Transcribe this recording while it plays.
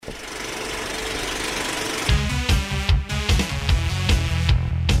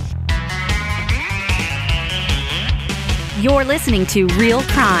You're listening to Real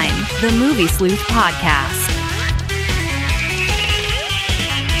Crime, the Movie Sleuth podcast.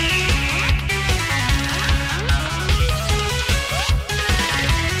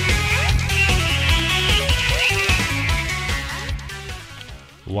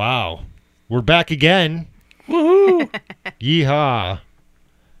 Wow. We're back again. Woohoo! Yeehaw.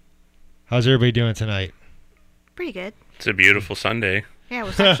 How's everybody doing tonight? Pretty good. It's a beautiful Sunday. Yeah, it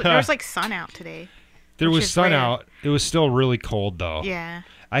was actually, there was like sun out today. There which was is sun rare. out. It was still really cold, though. Yeah.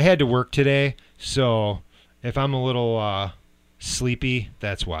 I had to work today, so if I'm a little sleepy,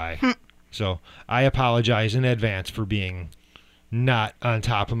 that's why. So I apologize in advance for being not on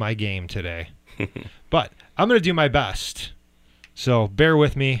top of my game today. But I'm going to do my best. So bear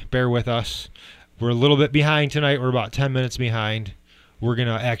with me. Bear with us. We're a little bit behind tonight. We're about 10 minutes behind. We're going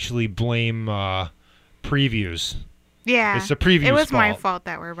to actually blame previews. Yeah. It's the previews' It was my fault. fault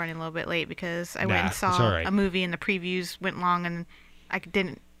that we're running a little bit late because I went Nah, and it's saw all right. a movie and the previews went long and I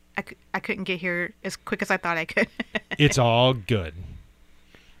couldn't get here as quick as I thought I could. It's all good.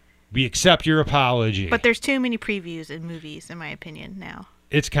 We accept your apology. But there's too many previews in movies, in my opinion, now.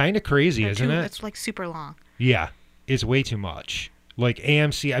 It's kind of crazy, They're isn't it? It's like super long. Yeah, it's way too much. Like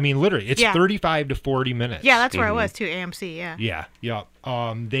AMC, I mean, literally, it's Yeah. 35 to 40 minutes. Yeah, that's where I was too, AMC, yeah. Yeah, yep.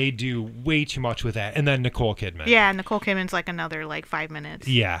 They do way too much with that. And then Nicole Kidman. Yeah, Nicole Kidman's like another like 5 minutes.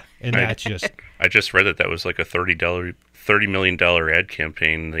 Yeah, and that's just, I just read that was like a $30 million ad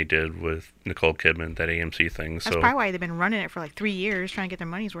campaign they did with Nicole Kidman, that AMC thing. That's So probably why they've been running it for like 3 years, trying to get their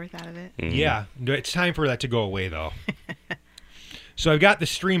money's worth out of it. yeah, it's time for that to go away, though. So I've got the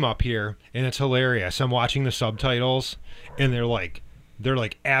stream up here, and it's hilarious. I'm watching the subtitles, and they're like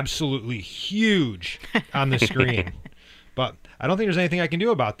absolutely huge on the screen. But I don't think there's anything I can do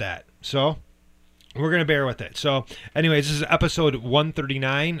about that. So we're going to bear with it. So anyways, this is episode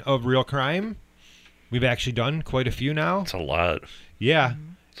 139 of Real Crime. We've actually done quite a few now. it's a lot. Yeah.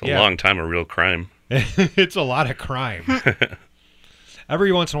 It's a long time of real crime. It's a lot of crime.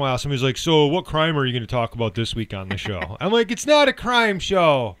 Every once in a while, somebody's like, so what crime are you going to talk about this week on the show? I'm like, it's not a crime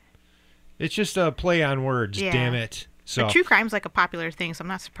show. It's just a play on words, Yeah. damn it. So But true crime's like a popular thing, so I'm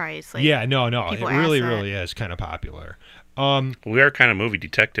not surprised. Like, yeah, no, it people really, ask that. really is kind of popular. We are kind of movie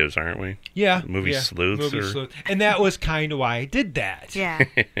detectives, aren't we? Yeah. Movie sleuths Movie or- sleuth. And that was kind of why I did that. Yeah.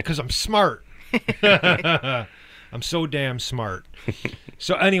 Because I'm smart. I'm so damn smart.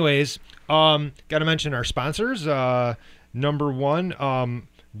 So anyways, got to mention our sponsors. Number one,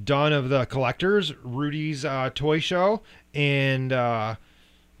 Dawn of the Collectors, Rudy's Toy Show. And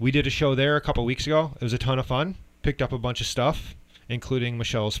we did a show there a couple weeks ago. It was a ton of fun. Picked up a bunch of stuff, including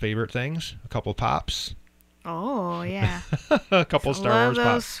Michelle's favorite things. A couple pops. Oh, yeah. A couple Star Love Wars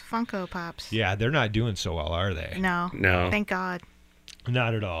those pops. Funko Pops. Yeah, they're not doing so well, are they? No. No. Thank God.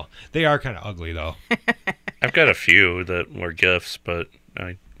 Not at all. They are kind of ugly, though. I've got a few that were gifts, but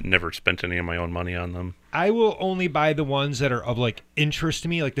I never spent any of my own money on them. I will only buy the ones that are of like interest to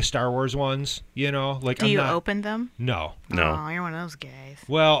me, like the Star Wars ones. You know, like Do I'm you not. open them? No. No. Oh, you're one of those guys.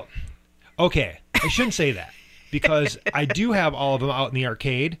 Well, okay. I shouldn't say that because I do have all of them out in the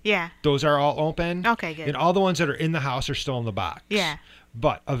arcade. Yeah. Those are all open. Okay, good. And all the ones that are in the house are still in the box. Yeah.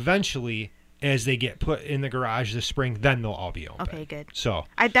 But eventually, as they get put in the garage this spring, then they'll all be open. Okay, good. So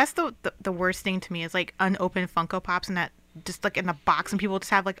That's the worst thing to me is like unopened Funko Pops and that just like in the box and people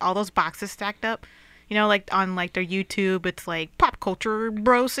just have like all those boxes stacked up. You know, like on like their YouTube, it's like Pop Culture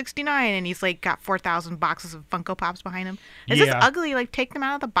Bro 69 and he's like got 4,000 boxes of Funko Pops behind him. It's Yeah. just ugly. Like take them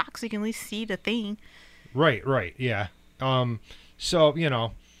out of the box so you can at least see the thing. Right, yeah. So, you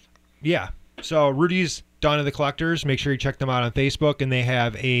know, yeah. So Rudy's Dawn of the Collectors, make sure you check them out on Facebook, and they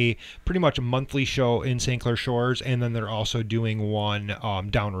have a pretty much a monthly show in St. Clair Shores, and then they're also doing one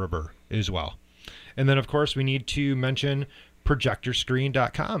downriver as well. And then, of course, we need to mention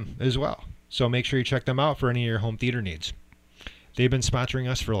projectorscreen.com as well. So make sure you check them out for any of your home theater needs. They've been sponsoring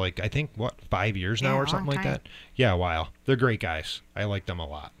us for like, I think, 5 years now Yeah, or a something long like time. that? Yeah, a while. They're great guys. I like them a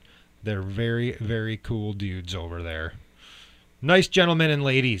lot. They're very, very cool dudes over there. Nice gentlemen and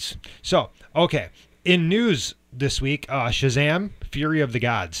ladies. So, okay. In news this week, Shazam, Fury of the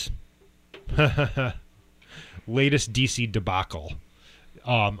Gods. Latest DC debacle.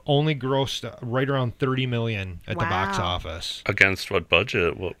 Only grossed right around $30 million at the box Wow. office. Against what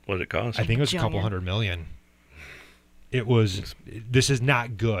budget? What did it cost? I think it was a couple Jillian. $100 million. This is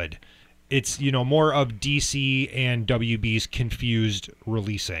not good. It's, you know, more of DC and WB's confused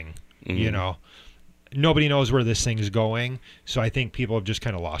releasing, you know. Nobody knows where this thing is going, so I think people have just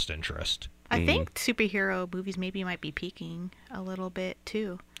kind of lost interest. I think superhero movies maybe might be peaking a little bit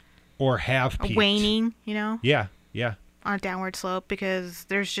too. Or have Or peaked. waning, you know, Yeah. on a downward slope because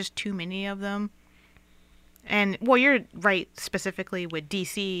there's just too many of them. And well, you're right specifically with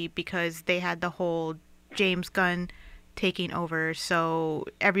DC because they had the whole James Gunn taking over, so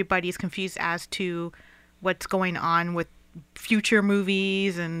everybody's confused as to what's going on with future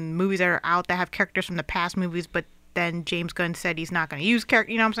movies and movies that are out that have characters from the past movies, but then James Gunn said he's not going to use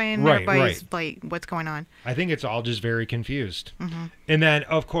characters. You know what I'm saying? Right, Everybody's right. like, what's going on? I think it's all just very confused. Mm-hmm. And then,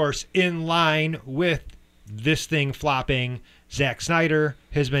 of course, in line with this thing flopping, Zack Snyder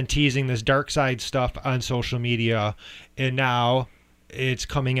has been teasing this Dark Side stuff on social media, and now it's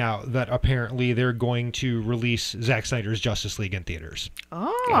coming out that apparently they're going to release Zack Snyder's Justice League in theaters.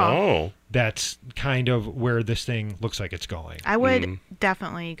 Oh. That's kind of where this thing looks like it's going. I would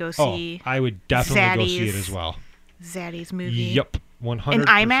definitely go see I would definitely go see it Zaddy's- as well. Zaddy's movie. Yep, 100%. In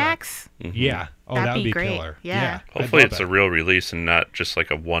IMAX? Yeah. Oh, That'd that would be be great. killer. Yeah. I'd Hopefully love it's it. a real release and not just like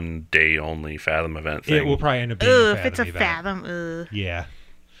a 1 day only Fathom event thing. It will probably end up being Ugh, a if it's a event. Fathom, ugh. Yeah.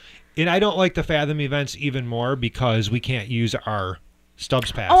 And I don't like the Fathom events even more because we can't use our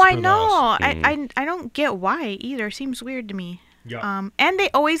Stubbs Pass. Oh, I for know. those. I don't get why either. Seems weird to me. Yeah. And they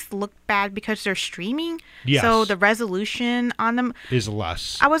always look bad because they're streaming. Yes. So the resolution on them. Is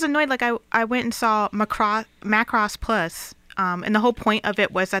less. I was annoyed. Like I went and saw Macross Plus. And the whole point of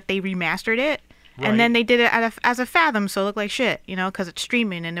it was that they remastered it. Right. And then they did it as a Fathom, so it looked like shit, because it's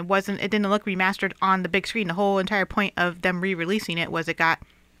streaming and it didn't look remastered on the big screen. The whole entire point of them re-releasing it was it got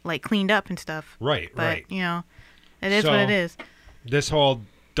like cleaned up and stuff. Right, But right. it is what it is. This whole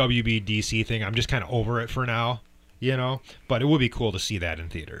WBDC thing, I'm just kind of over it for now, but it would be cool to see that in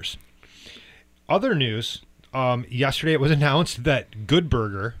theaters. Other news, yesterday it was announced that Good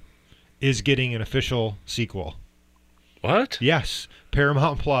Burger is getting an official sequel. What? Yes,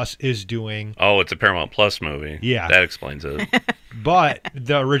 Paramount Plus is doing, Oh, it's a Paramount Plus movie. Yeah. That explains it. but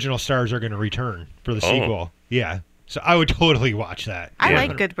the original stars are going to return for the Oh. sequel. Yeah, so I would totally watch that. I Yeah.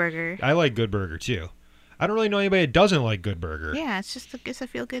 like Good Burger. I like Good Burger too. I don't really know anybody that doesn't like Good Burger. Yeah, it's a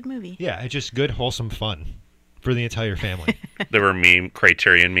feel good movie. Yeah, it's just good, wholesome fun for the entire family. There were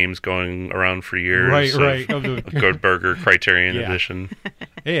Criterion memes going around for years. right. Of Of the, Good Burger Criterion Yeah. edition.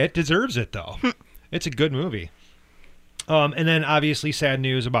 hey, it deserves it though. It's a good movie. And then obviously sad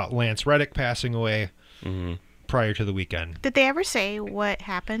news about Lance Reddick passing away prior to the weekend. Did they ever say what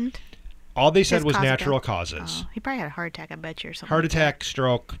happened? All they said His was cause of natural death? causes. Oh, he probably had a heart attack, I bet you, or something. Heart like that. attack,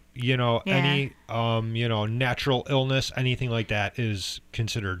 stroke, any natural illness, anything like that is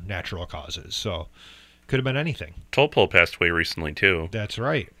considered natural causes. So could have been anything. Tolpo passed away recently too. That's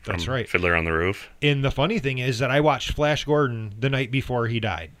right. That's from right. Fiddler on the Roof. And the funny thing is that I watched Flash Gordon the night before he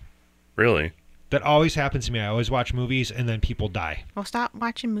died. Really? That always happens to me. I always watch movies and then people die. Well, stop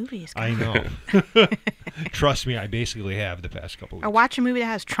watching movies. I know. Trust me, I basically have the past couple Or weeks. watch a movie that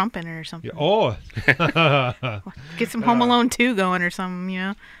has Trump in it or something. Oh, Get some Home Alone 2 going or something,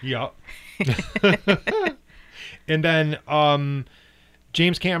 yeah. And then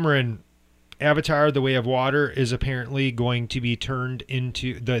James Cameron, Avatar: The Way of Water is apparently going to be turned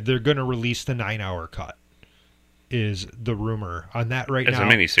into they're going to release the 9-hour cut. Is the rumor on that right It's now?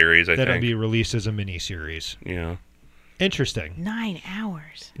 a miniseries, I that'll think. be released as a miniseries. Yeah. Interesting. 9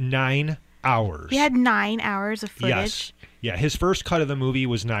 hours. 9 hours. He had 9 hours of footage. Yes. Yeah, his first cut of the movie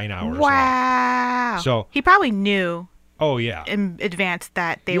was 9 hours long. Wow. So- he probably knew Oh yeah. in advance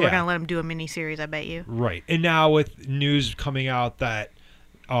that they were Yeah. going to let him do a miniseries, I bet you. Right. And now with news coming out that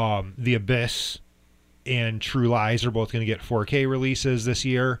The Abyss and True Lies are both going to get 4K releases this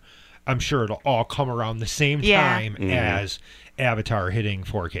year, I'm sure it'll all come around the same Yeah. time as Avatar hitting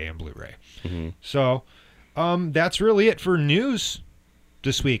 4K and Blu-ray. So that's really it for news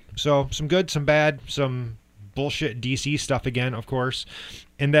this week. So some good, some bad, some bullshit DC stuff again, of course.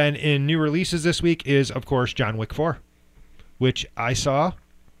 And then in new releases this week is, of course, John Wick 4, which I saw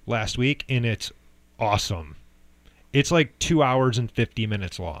last week, and it's awesome. It's like 2 hours and 50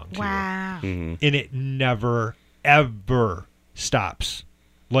 minutes long. Too. Wow. And it never, ever stops.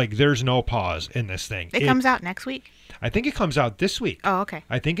 Like, there's no pause in this thing. It comes out next week? I think it comes out this week. Oh, okay.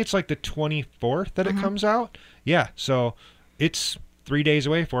 I think it's like the 24th that it comes out. Yeah, so it's 3 days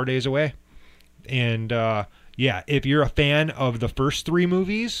away, 4 days away. And, yeah, if you're a fan of the first 3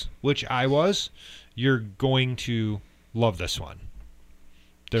 movies, which I was, you're going to love this one.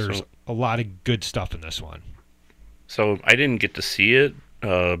 There's So- a lot of good stuff in this one. So I didn't get to see it,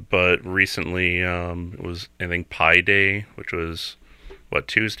 but recently it was, I think, Pi Day, which was,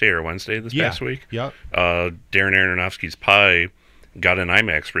 Tuesday or Wednesday this past week? Yep. Darren Aronofsky's Pi got an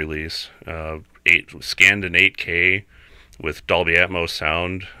IMAX release, scanned in 8K with Dolby Atmos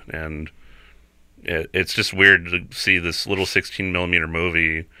sound, and it's just weird to see this little 16 millimeter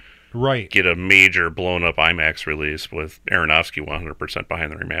movie Right. get a major blown up IMAX release with Aronofsky 100%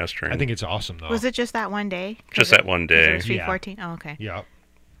 behind the remastering. I think it's awesome though. Was it just that one day? Just that one It day. was Yeah. 314. Oh, okay. Yep.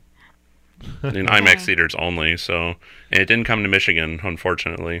 In IMAX theaters only. So, and it didn't come to Michigan,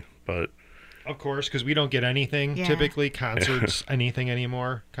 unfortunately. But Of course, because we don't get anything Yeah. typically, concerts, anything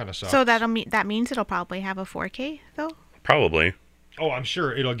anymore. Kind of sucks. So that means it'll probably have a 4K though. probably Oh, I'm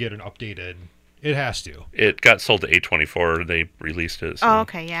sure it'll get an updated. It has to. it got sold to A24. They released it. So. Oh,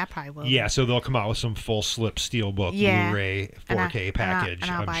 okay. Yeah, I probably will. Yeah, so they'll come out with some full slip steelbook Yeah. Blu-ray And 4K package. and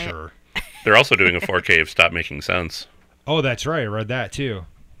I'll buy I'm it. sure. They're also doing a 4K of Stop Making Sense. Oh, that's right. I read that too.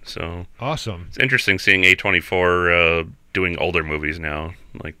 So Awesome. it's interesting seeing A24 doing older movies now.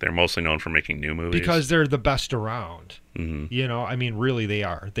 Like they're mostly known for making new movies. Because they're the best around. Mhm. You know, I mean, really, they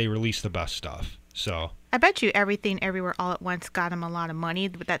are. They release the best stuff. So I bet you Everything Everywhere All at Once got them a lot of money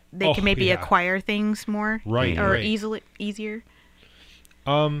that they Oh, can maybe yeah. acquire things more Right, or right. easier.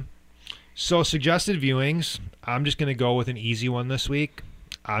 So suggested viewings. I'm just gonna go with an easy one this week.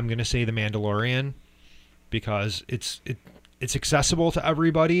 I'm gonna say The Mandalorian because it's accessible to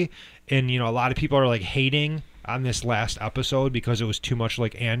everybody, and you know a lot of people are like hating on this last episode because it was too much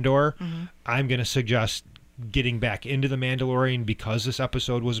like Andor. I'm gonna suggest getting back into The Mandalorian because this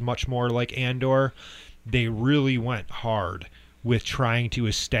episode was much more like Andor. They really went hard with trying to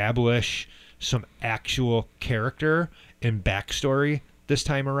establish some actual character and backstory this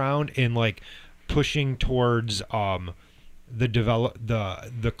time around, and like pushing towards the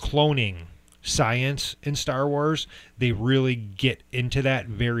cloning science in Star Wars. They really get into that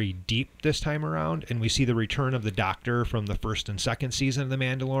very deep this time around, and we see the return of the Doctor from the first and second season of The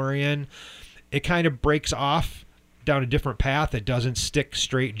Mandalorian. It kind of breaks off down a different path. It doesn't stick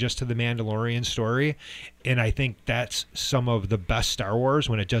straight just to the Mandalorian story, and I think that's some of the best Star Wars,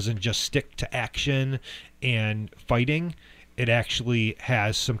 when it doesn't just stick to action and fighting. It actually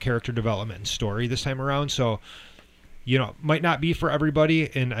has some character development and story this time around. So, you know, might not be for everybody,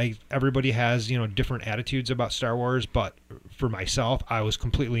 and everybody has, you know, different attitudes about Star Wars, but for myself, I was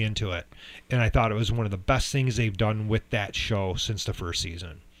completely into it, and I thought it was one of the best things they've done with that show since the first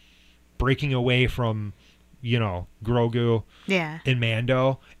season. Breaking away from, you know, Grogu Yeah. and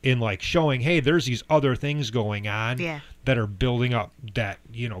Mando, and like showing, hey, there's these other things going on Yeah. that are building up that,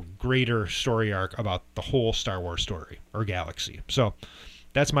 you know, greater story arc about the whole Star Wars story or galaxy. So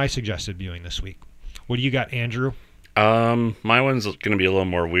that's my suggested viewing this week. What do you got, Andrew? My one's going to be a little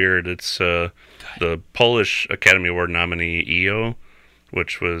more weird. It's the Polish Academy Award nominee EO,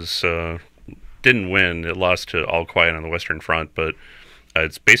 which was didn't win. It lost to All Quiet on the Western Front, but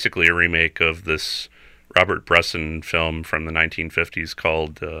it's basically a remake of this Robert Bresson film from the 1950s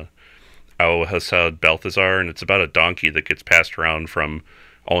called Au Hasad Balthazar, and it's about a donkey that gets passed around from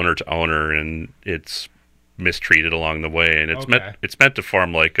owner to owner, and it's mistreated along the way, and it's meant to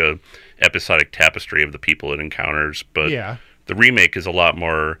form like a episodic tapestry of the people it encounters. But Yeah. the remake is a lot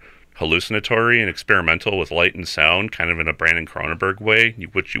more hallucinatory and experimental with light and sound, kind of in a Brandon Cronenberg way,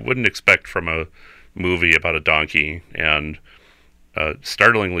 which you wouldn't expect from a movie about a donkey, and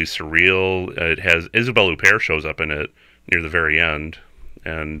startlingly surreal. It has Isabelle Huppert shows up in it near the very end,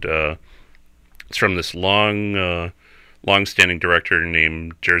 and it's from this long-standing director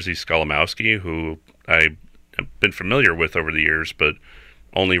named Jerzy Skolimowski, who I have been familiar with over the years, but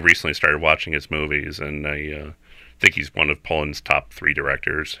only recently started watching his movies, and I think he's one of Poland's top 3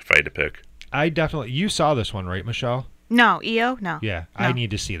 directors, if I had to pick. I definitely, you saw this one, right, Michelle? No, EO? No. Yeah, No. I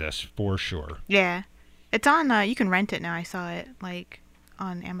need to see this for sure. Yeah. It's on, you can rent it now. I saw it, like,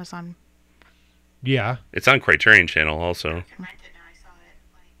 on Amazon. Yeah. It's on Criterion Channel also. Rent it now. I saw it,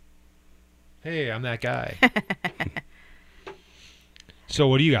 like. Hey, I'm that guy. So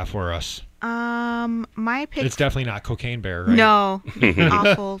what do you got for us? My pick. It's definitely not Cocaine Bear, right? No.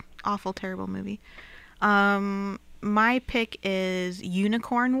 awful, terrible movie. My pick is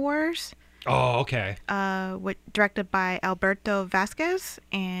Unicorn Wars. Oh, okay. Directed by Alberto Vasquez,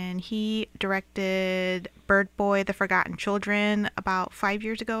 and he directed Bird Boy: The Forgotten Children about 5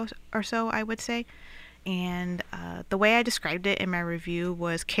 years ago or so, I would say. And the way I described it in my review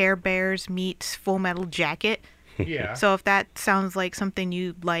was Care Bears meets Full Metal Jacket. Yeah. So if that sounds like something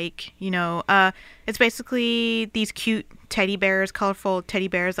you like, you know, it's basically these cute teddy bears, colorful teddy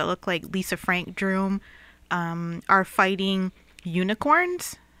bears that look like Lisa Frank drew 'em, are fighting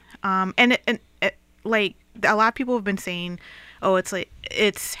unicorns. And like a lot of people have been saying, oh,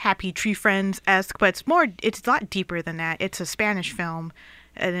 it's Happy Tree Friends-esque, but it's a lot deeper than that. It's a Spanish film,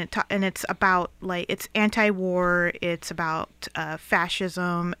 and it's about like it's anti-war, it's about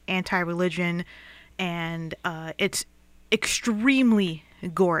fascism, anti-religion, and it's extremely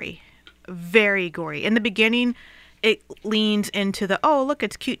gory, very gory. In the beginning, it leans into the, oh, look,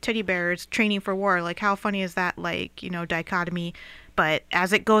 it's cute teddy bears training for war. Like, how funny is that, like, dichotomy? But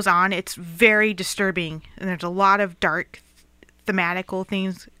as it goes on, it's very disturbing. And there's a lot of dark thematical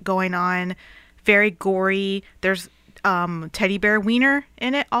things going on. Very gory. There's teddy bear wiener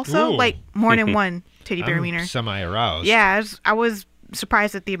in it also. Ooh. Like, more than one teddy bear I'm wiener. semi-aroused. Yeah, I was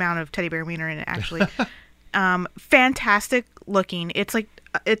surprised at the amount of teddy bear wiener in it, actually. Fantastic looking.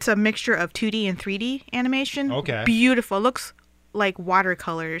 It's a mixture of 2D and 3D animation. Okay. Beautiful. It looks like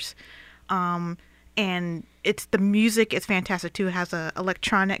watercolors. And the music is fantastic too. It has a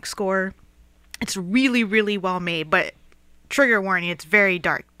electronic score. It's really, really well made, but trigger warning, it's very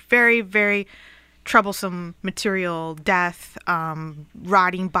dark. Very, very troublesome material, death,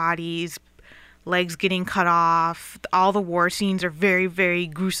 rotting bodies, legs getting cut off. All the war scenes are very, very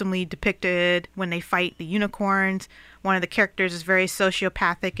gruesomely depicted when they fight the unicorns. One of the characters is very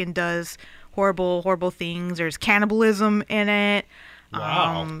sociopathic and does horrible, horrible things. There's cannibalism in it.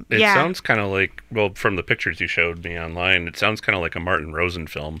 Wow. It sounds kind of like, well, from the pictures you showed me online, it sounds kind of like a Martin Rosen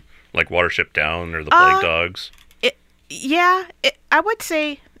film, like Watership Down or The Plague Dogs. I would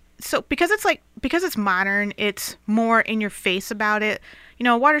say so, because it's modern, it's more in your face about it.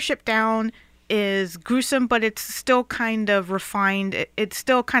 Watership Down is gruesome, but it's still kind of refined. It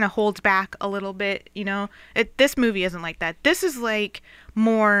still kind of holds back a little bit, This movie isn't like that. This is like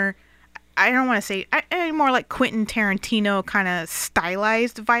more, I don't want to say, more like Quentin Tarantino kind of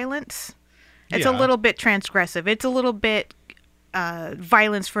stylized violence. It's a little bit transgressive. It's a little bit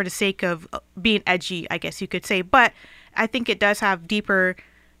violence for the sake of being edgy, I guess you could say. But I think it does have deeper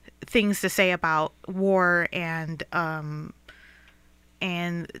things to say about war and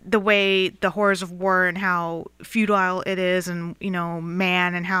the way the horrors of war and how futile it is, and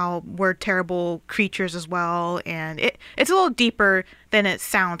man, and how we're terrible creatures as well. And it's a little deeper than it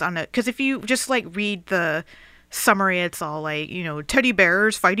sounds on it, because if you just like read the summary, it's all like teddy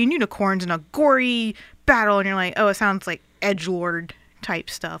bears fighting unicorns in a gory battle, and you're like, oh, it sounds like edgelord type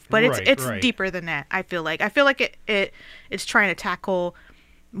stuff. But it's right. deeper than that. I feel like it's trying to tackle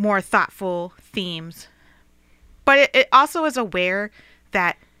more thoughtful themes. But it also is aware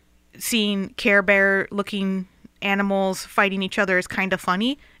that seeing Care Bear looking animals fighting each other is kind of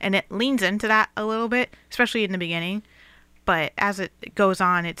funny, and it leans into that a little bit, especially in the beginning. But as it goes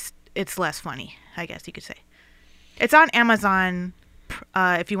on, it's less funny, I guess you could say. It's on Amazon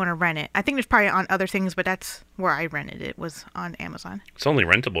if you want to rent it. I think there's probably on other things, but that's where I rented it, was on Amazon. It's only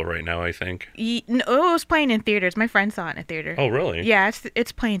rentable right now, I think. No, it was playing in theaters. My friend saw it in a theater. Oh, really? Yeah,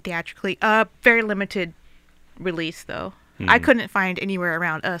 it's playing theatrically. Very limited release, though. I couldn't find anywhere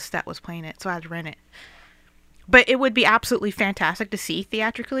around us that was playing it, so I had to rent it. But it would be absolutely fantastic to see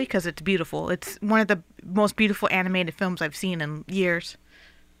theatrically, because it's beautiful. It's one of the most beautiful animated films I've seen in years.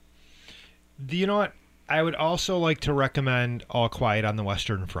 You know what? I would also like to recommend All Quiet on the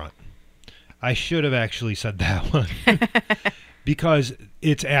Western Front. I should have actually said that one. Because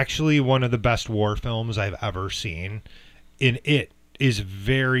it's actually one of the best war films I've ever seen. And it is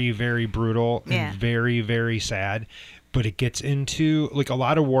very, very brutal and very, very sad. But it gets into, like, a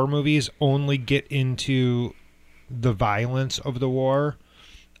lot of war movies only get into the violence of the war.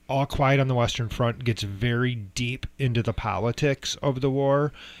 All Quiet on the Western Front gets very deep into the politics of the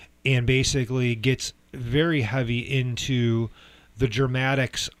war, and basically gets very heavy into the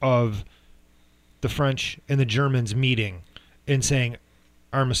dramatics of the French and the Germans meeting and saying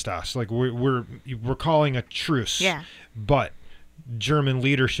armistice, like we're calling a truce. Yeah. But German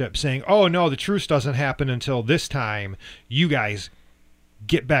leadership saying, oh no, the truce doesn't happen until this time. You guys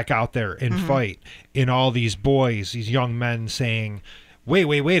get back out there and fight. And all these boys, these young men saying, wait,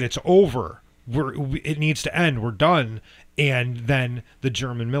 it's over. It needs to end. We're done. And then the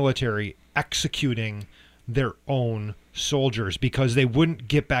German military executing their own soldiers because they wouldn't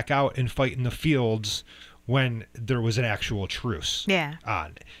get back out and fight in the fields when there was an actual truce. Yeah.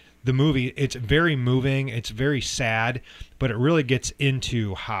 On the movie, it's very moving. It's very sad, but it really gets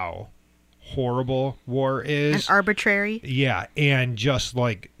into how horrible war is. And arbitrary. Yeah, and just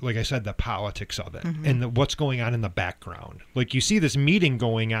like I said, the politics of it and what's going on in the background. Like, you see this meeting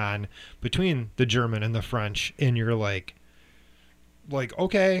going on between the German and the French, and you're like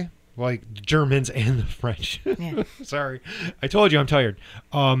okay, like Germans and the French. Yeah. Sorry, I told you I'm tired.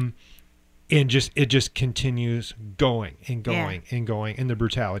 And it just continues going and going and going, and the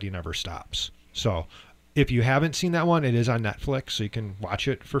brutality never stops. So if you haven't seen that one, it is on Netflix, so you can watch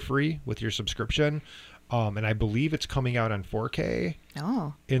it for free with your subscription. And I believe it's coming out on 4K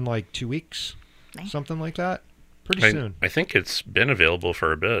in like 2 weeks, something like that. Pretty soon. I think it's been available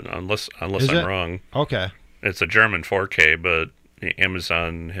for a bit, unless I'm wrong. Okay. It's a German 4K, but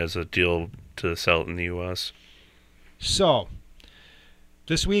Amazon has a deal to sell it in the U.S. So,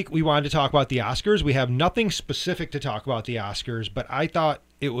 this week we wanted to talk about the Oscars. We have nothing specific to talk about the Oscars, but I thought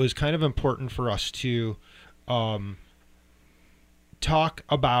it was kind of important for us to talk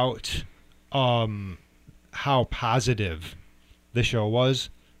about how positive the show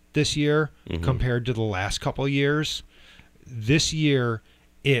was this year compared to the last couple of years. This year,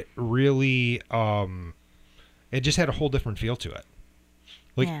 it really it just had a whole different feel to it.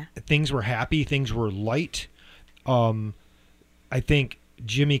 Like, things were happy, things were light. I think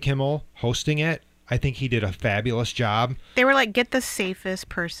Jimmy Kimmel hosting it, I think he did a fabulous job. They were like, get the safest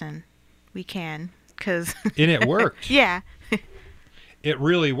person we can, because and it worked. Yeah, it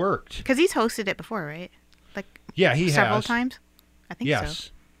really worked. because he's hosted it before, right? Like, Yeah, he several has times. I think yes,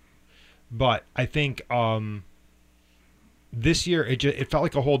 so. but I think this year it felt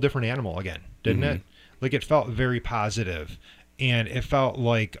like a whole different animal again, didn't it? Like, it felt very positive, and it felt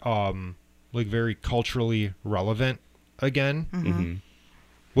like very culturally relevant again.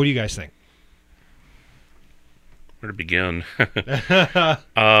 What do you guys think? Where to begin?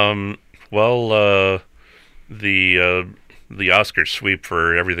 Well, the Oscar sweep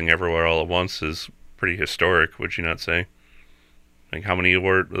for Everything Everywhere All at Once is pretty historic, would you not say? Like, how many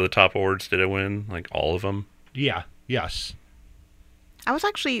the top awards did it win? Like, all of them? Yeah. Yes. I was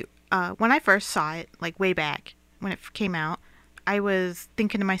actually when I first saw it, like way back when it came out, I was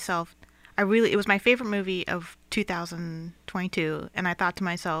thinking to myself, it was my favorite movie of 2022, and I thought to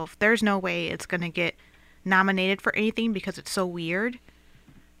myself, there's no way it's going to get nominated for anything because it's so weird.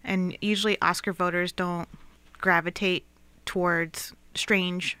 And usually Oscar voters don't gravitate towards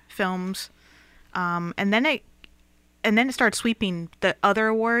strange films. And then it started sweeping the other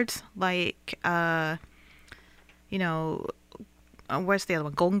awards, like what's the other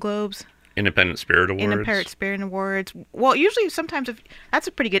one? Golden Globes? Independent Spirit Awards. Independent Spirit Awards. Well, usually sometimes that's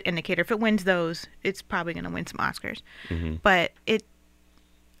a pretty good indicator. If it wins those, it's probably going to win some Oscars. But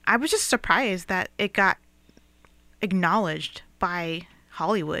I was just surprised that it got acknowledged by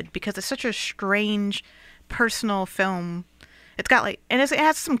Hollywood because it's such a strange, personal film. It's got it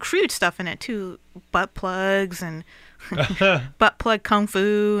has some crude stuff in it too, butt plugs and butt plug kung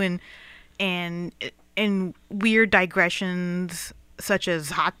fu and weird digressions such as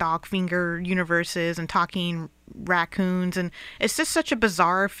hot dog finger universes and talking raccoons, and it's just such a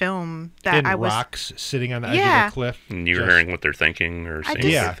bizarre film that And I was rocks sitting on the edge of the cliff. And you're hearing what they're thinking or saying what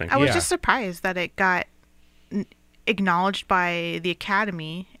they're thinking. I was just surprised that it got acknowledged by the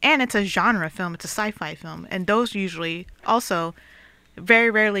Academy, and it's a genre film, it's a sci-fi film, and those usually also very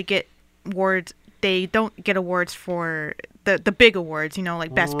rarely get awards. They don't get awards for the big awards,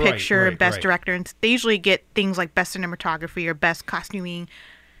 like Best Picture, Best Director, and they usually get things like Best Cinematography or Best Costuming,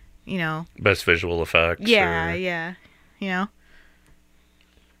 Best Visual Effects. Yeah.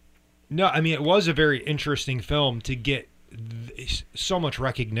 No, I mean, it was a very interesting film to get so much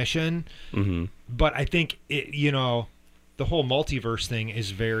recognition, but I think the whole multiverse thing is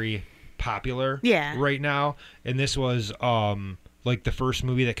very popular right now, and this was like the first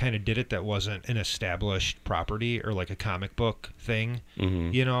movie that kind of did it that wasn't an established property or like a comic book thing,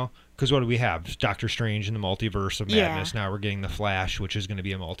 because what do we have? Doctor Strange in the Multiverse of Madness. Now we're getting The Flash, which is going to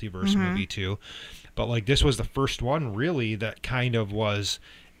be a multiverse movie too, but like this was the first one really that kind of was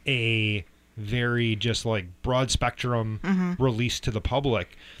a very just like broad spectrum release to the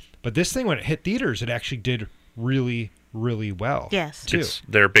public. But this thing, when it hit theaters, it actually did really, really well. Yes. Too. It's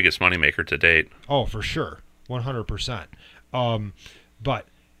their biggest moneymaker to date. Oh, for sure. 100%. But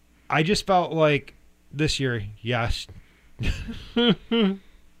I just felt like this year, yes. There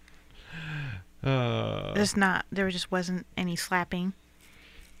just wasn't any slapping.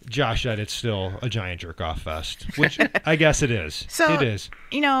 Josh said it's still a giant jerk-off fest, which I guess it is. So, it is.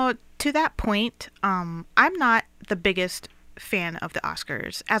 To that point, I'm not the biggest fan of the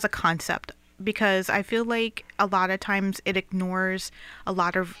Oscars as a concept because I feel like a lot of times it ignores a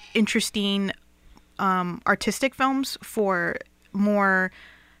lot of interesting artistic films for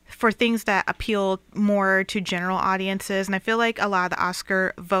things that appeal more to general audiences, and I feel like a lot of the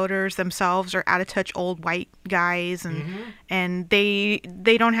Oscar voters themselves are out of touch old white guys, and they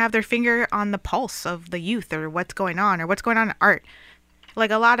don't have their finger on the pulse of the youth or what's going on in art. Like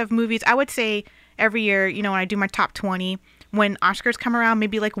a lot of movies, I would say every year, when I do my top 20, when Oscars come around,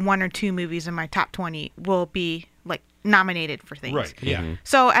 maybe like one or two movies in my top 20 will be like nominated for things. Right. Yeah.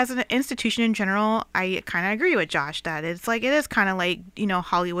 So as an institution in general, I kind of agree with Josh that it is kind of like,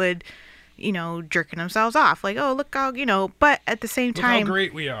 Hollywood, jerking themselves off. Like, oh, look how, but at the same time. Look how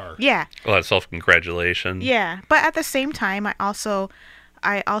great we are. Yeah. Well, that's self-congratulation. Yeah. But at the same time, I also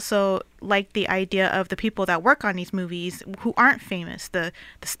like the idea of the people that work on these movies who aren't famous, the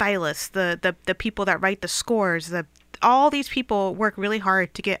stylists, the people that write the scores, all these people work really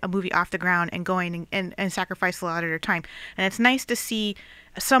hard to get a movie off the ground and going and sacrifice a lot of their time. And it's nice to see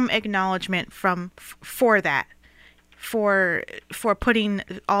some acknowledgement for that. For putting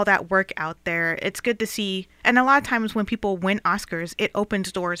all that work out there. It's good to see. And a lot of times when people win Oscars, it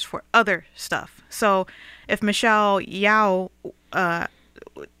opens doors for other stuff. So if Michelle Yeoh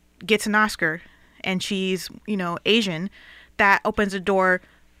gets an Oscar and she's, Asian, that opens a door.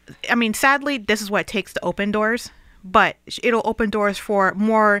 I mean, sadly, this is what it takes to open doors, but it'll open doors for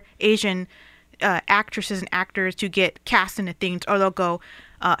more Asian actresses and actors to get cast into things, or they'll go,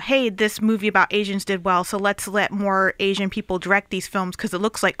 hey, this movie about Asians did well, so let's let more Asian people direct these films because it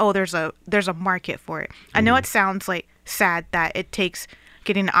looks like, oh, there's a market for it. I know it sounds like sad that it takes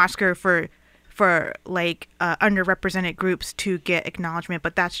getting an Oscar for like underrepresented groups to get acknowledgement,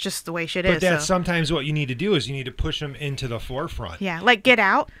 but that's just the way shit is. But that's sometimes what you need to do is you need to push them into the forefront. Yeah, like Get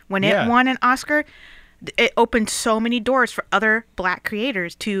Out, when it won an Oscar, it opened so many doors for other Black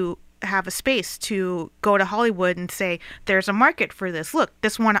creators to have a space to go to Hollywood and say, there's a market for this. Look,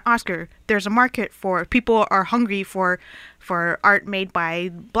 this won an Oscar. There's a market for, people are hungry for art made by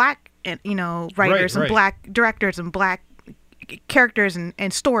Black, writers and Black directors and Black characters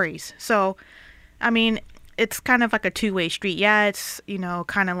and stories. So, I mean, it's kind of like a two-way street. Yeah, it's,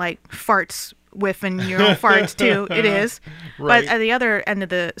 kind of like farts whiffing your own farts too. It is. Right. But at the other end of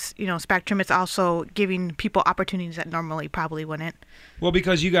the, spectrum, it's also giving people opportunities that normally probably wouldn't. Well,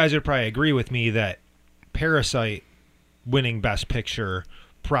 because you guys would probably agree with me that Parasite winning Best Picture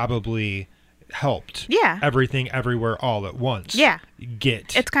probably helped Everything Everywhere All at Once. Yeah.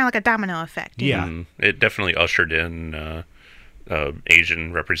 Get. It's kind of like a domino effect. Yeah. It definitely ushered in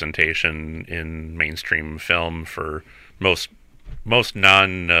Asian representation in mainstream film for most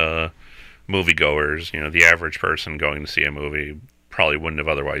non moviegoers. The average person going to see a movie probably wouldn't have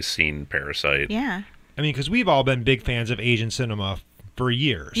otherwise seen Parasite. Yeah. I mean, because we've all been big fans of Asian cinema for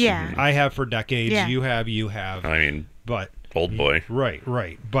years. Yeah. I have for decades. Yeah. You have. I mean, but Old Boy.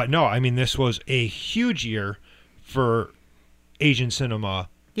 Right. But no, I mean, this was a huge year for Asian cinema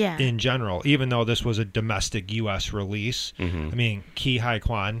in general, even though this was a domestic U.S. release. Mm-hmm. I mean, Ki Hai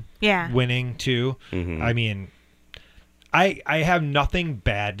Kwan winning too. Mm-hmm. I mean, I have nothing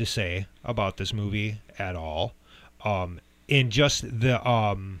bad to say about this movie at all. And just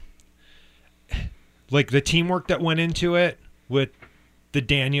the like the teamwork that went into it with the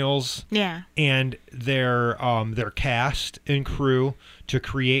Daniels and their cast and crew to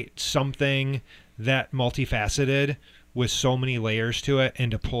create something that multifaceted with so many layers to it,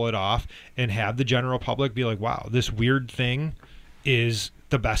 and to pull it off and have the general public be like, wow, this weird thing is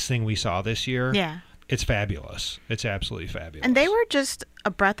the best thing we saw this year. Yeah. It's fabulous. It's absolutely fabulous. And they were just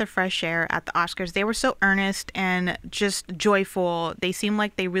a breath of fresh air at the Oscars. They were so earnest and just joyful. They seemed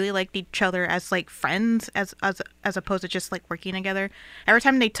like they really liked each other as like friends, as opposed to just like working together. Every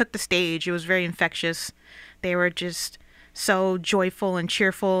time they took the stage, it was very infectious. They were just so joyful and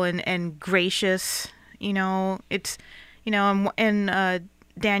cheerful and gracious. It's, and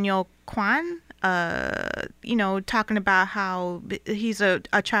Daniel Kwan, talking about how he's a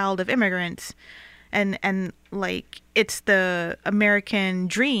child of immigrants. And like, it's the American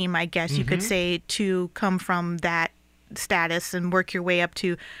dream, I guess you could say, to come from that status and work your way up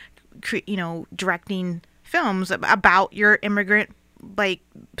to, directing films about your immigrant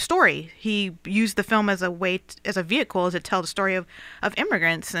story. He used the film as a way, as a vehicle to tell the story of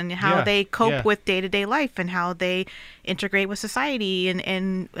immigrants and how they cope with day-to-day life and how they integrate with society and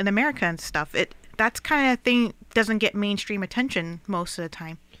in America and stuff. That's kind of thing doesn't get mainstream attention most of the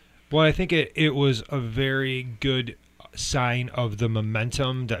time. Well, I think it was a very good sign of the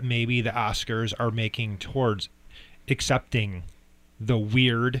momentum that maybe the Oscars are making towards accepting the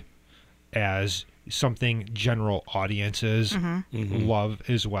weird as something general audiences love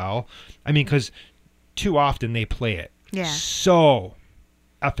as well. I mean, because too often they play it so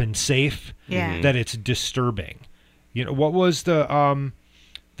effing safe that it's disturbing. What was the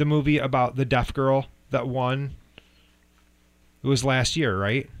movie about the deaf girl that won? It was last year,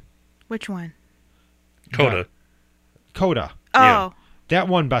 right? Which one? Coda. Coda. Oh. Yeah. That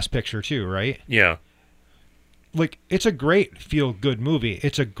won Best Picture too, right? Yeah. Like, it's a great feel-good movie.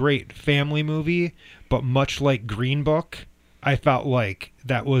 It's a great family movie, but much like Green Book, I felt like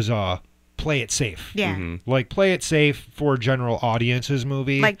that was a play it safe. Yeah. Mm-hmm. Like, play it safe for general audiences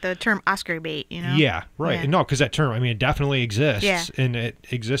movie. Like the term Oscar bait, Yeah, right. Yeah. No, because that term, I mean, it definitely exists. Yeah. And it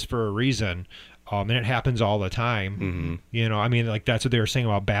exists for a reason. And it happens all the time. Mm-hmm. I mean, like, that's what they were saying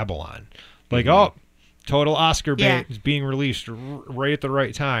about Babylon. Like, oh, total Oscar bait is being released right at the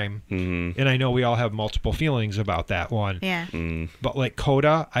right time. Mm-hmm. And I know we all have multiple feelings about that one. Yeah. But like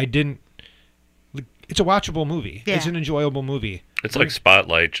Coda, I didn't. it's a watchable movie. Yeah. It's an enjoyable movie. It's like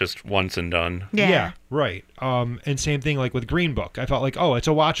Spotlight, just once and done. Yeah. Right. And same thing like with Green Book. I felt like, oh, it's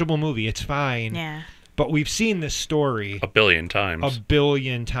a watchable movie. It's fine. Yeah. But we've seen this story A billion times. a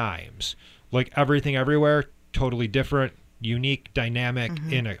billion times. Like Everything Everywhere, totally different, unique, dynamic,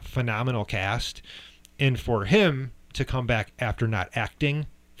 and a phenomenal cast. And for him to come back after not acting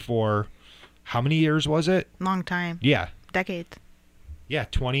for how many years was it? Long time. Yeah. Decades. Yeah,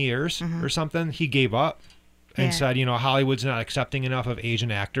 20 years or something. He gave up and Yeah. said, Hollywood's not accepting enough of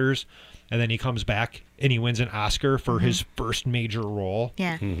Asian actors. And then he comes back and he wins an Oscar for his first major role.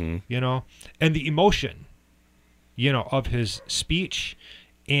 Yeah. And the emotion, of his speech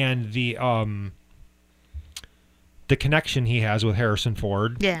and the connection he has with Harrison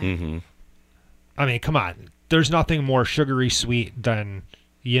Ford. Yeah. Mm-hmm. I mean, come on. There's nothing more sugary sweet than,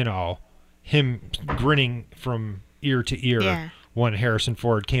 him grinning from ear to ear Yeah. when Harrison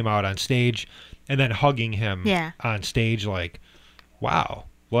Ford came out on stage and then hugging him Yeah. on stage like, wow,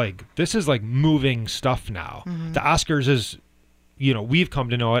 like this is like moving stuff now. The Oscars is, we've come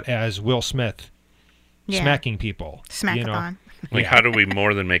to know it as Will Smith Yeah. smacking people. Smackathon. Like, Yeah. how do we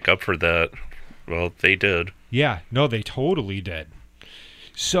more than make up for that? Well, they did. Yeah, no, they totally did.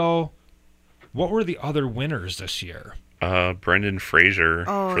 So, what were the other winners this year? Brendan Fraser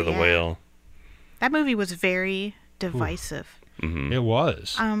Oh, for The yeah. Whale. That movie was very divisive. Mm-hmm. It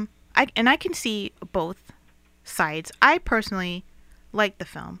was. I can see both sides. I personally liked the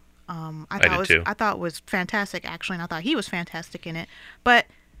film. I did too. thought it was fantastic actually, and I thought he was fantastic in it. But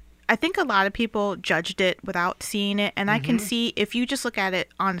I think a lot of people judged it without seeing it, and I can see if you just look at it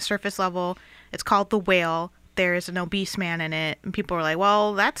on the surface level, it's called The Whale. There's an obese man in it, and people are like,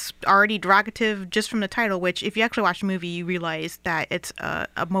 well, that's already derogative just from the title, which if you actually watch the movie, you realize that it's a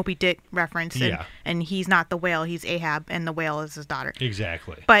Moby Dick reference, Yeah. and he's not the whale, he's Ahab, and the whale is his daughter.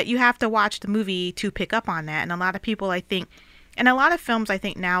 Exactly. But you have to watch the movie to pick up on that, and a lot of people, I think, and a lot of films, I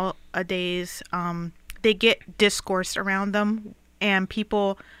think nowadays, they get discourse around them, and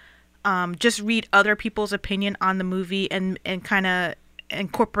people just read other people's opinion on the movie and kind of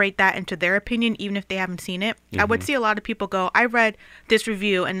incorporate that into their opinion, even if they haven't seen it. I would see a lot of people go, I read this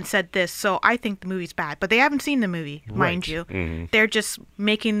review and it said this, so I think the movie's bad. But they haven't seen the movie, mind Right. you. They're just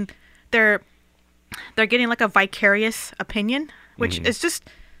making, they're getting like a vicarious opinion, which is just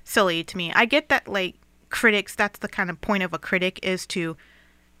silly to me. I get that, like, critics, that's the kind of point of a critic, is to,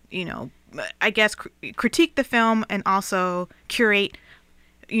 I guess, critique the film and also curate,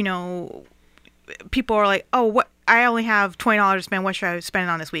 people are like, oh, what? I only have $20 to spend. What should I spend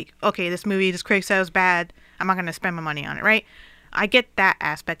it on this week? Okay, this movie, this critic said it was bad. I'm not going to spend my money on it, right? I get that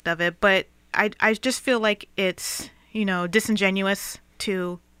aspect of it, but I just feel like it's, disingenuous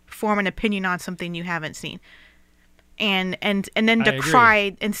to form an opinion on something you haven't seen. And then I agree.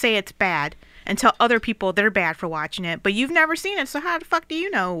 decry and say it's bad and tell other people they're bad for watching it, but you've never seen it, so how the fuck do you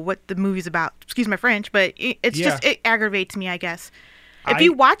know what the movie's about? Excuse my French, but it's Yeah. just, it aggravates me, I guess. If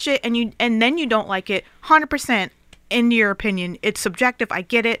you watch it and then you don't like it, 100% in your opinion, it's subjective. I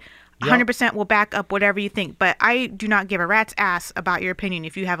get it. 100% will back up whatever you think, but I do not give a rat's ass about your opinion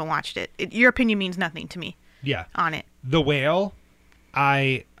if you haven't watched it. Your opinion means nothing to me Yeah. on it. The Whale,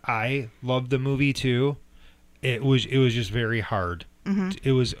 I loved the movie too. It was just very hard.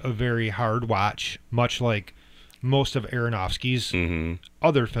 It was a very hard watch, much like most of Aronofsky's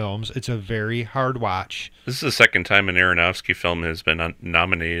other films. It's a very hard watch. This is the second time an Aronofsky film has been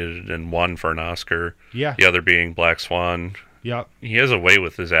nominated and won for an Oscar. Yeah. The other being Black Swan. Yep. He has a way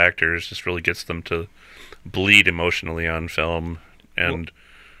with his actors, just really gets them to bleed emotionally on film. And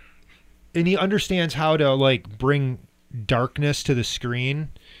And he understands how to like bring darkness to the screen,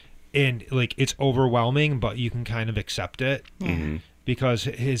 and like it's overwhelming, but you can kind of accept it because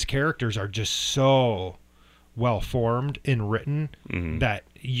his characters are just so well formed and written that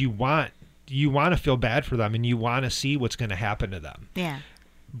you want to feel bad for them and you want to see what's going to happen to them. Yeah.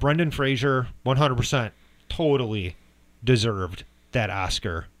 Brendan Fraser, 100%, totally deserved that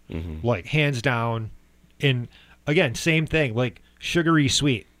Oscar, like hands down. And again, same thing, like sugary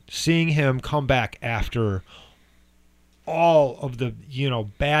sweet. Seeing him come back after all of the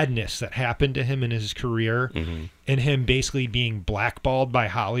badness that happened to him in his career, and him basically being blackballed by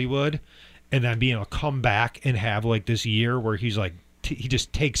Hollywood, and then being able to come back and have like this year where he's like he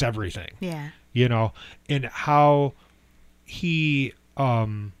just takes everything. Yeah. And how he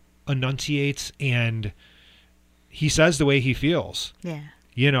enunciates and he says the way he feels, Yeah.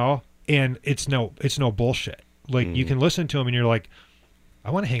 and it's no bullshit. Like you can listen to him and you're like, I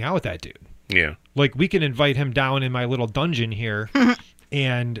want to hang out with that dude. yeah. Like we can invite him down in my little dungeon here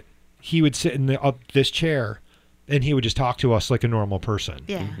and he would sit in this chair and he would just talk to us like a normal person.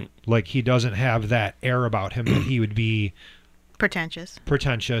 Yeah. Like he doesn't have that air about him that he would be Pretentious.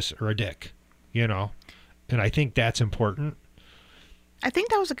 or a dick, you know. And I think that's important. I think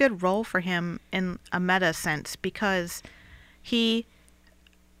that was a good role for him in a meta sense because he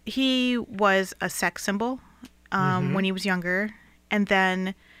was a sex symbol when he was younger, and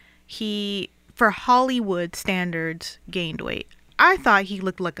then he, for Hollywood standards, gained weight. I thought he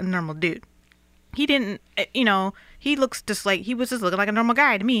looked like a normal dude. He didn't, you know, he looks just like, he was just looking like a normal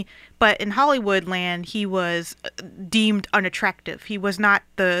guy to me. But in Hollywood land, he was deemed unattractive. He was not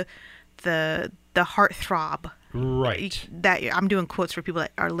the heartthrob. Right. That I'm doing quotes for people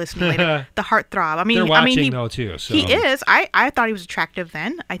that are listening later. The heartthrob. I mean, They're watching he, though too. So. He is. I thought he was attractive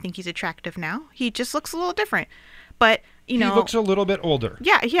then. I think he's attractive now. He just looks a little different. But you know, he looks a little bit older.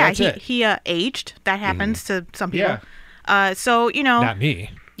 Yeah. That's it. He aged. That happens to some people. Yeah. So you know. Not me.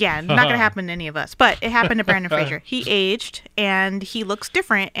 Yeah, not gonna happen to any of us. But it happened to Brandon Fraser. He aged and he looks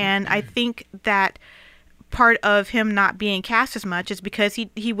different. And I think that part of him not being cast as much is because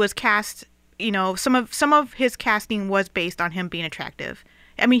he was cast. You know, some of his casting was based on him being attractive.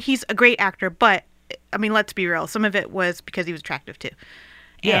 I mean, he's a great actor, but I mean, let's be real. Some of it was because he was attractive too.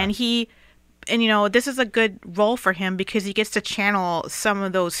 Yeah. And you know, this is a good role for him because he gets to channel some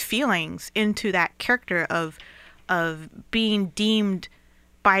of those feelings into that character of being deemed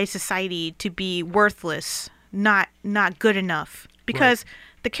by society to be worthless, not good enough. Because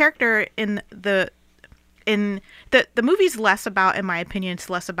the character in the movie's less about, in my opinion,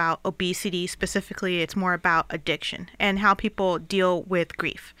 it's less about obesity specifically. It's more about addiction and how people deal with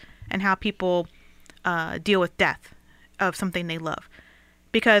grief and how people deal with death of something they love.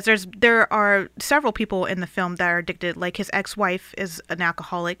 Because there are several people in the film that are addicted. Like his ex-wife is an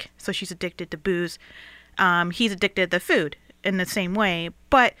alcoholic, so she's addicted to booze. He's addicted to food in the same way.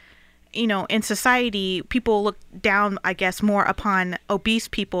 But you know, in society, people look down, I guess, more upon obese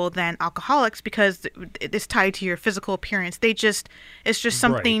people than alcoholics because it's tied to your physical appearance. It's just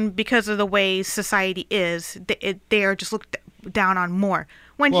something because of the way society is. They are just looked down on more.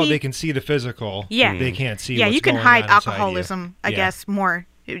 They can see the physical. Yeah. They can't see. Yeah, what's you can going hide on inside alcoholism, you. I guess, more.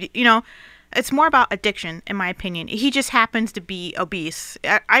 You know, it's more about addiction, in my opinion. He just happens to be obese.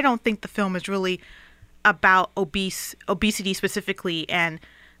 I don't think the film is really about obesity specifically and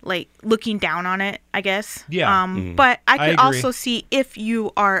like looking down on it, I guess. Yeah. But I could agree. also see if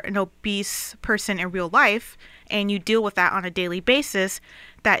you are an obese person in real life and you deal with that on a daily basis,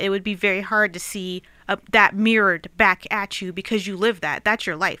 that it would be very hard to see that mirrored back at you because you live that. That's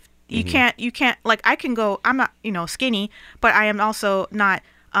your life. You can't, like I can go, I'm not, you know, skinny, but I am also not,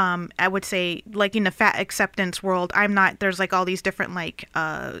 I would say like in the fat acceptance world, I'm not, there's like all these different like,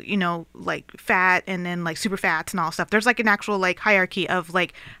 you know, like fat and then like super fats and all stuff. There's like an actual like hierarchy of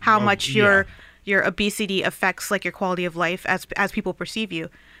like how much your obesity affects like your quality of life as people perceive you.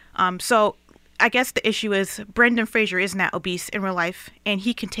 So I guess the issue is Brendan Fraser isn't that obese in real life and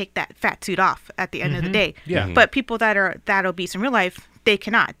he can take that fat suit off at the end of the day. Yeah. But people that are that obese in real life, they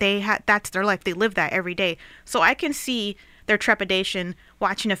cannot. That's their life. They live that every day. So I can see their trepidation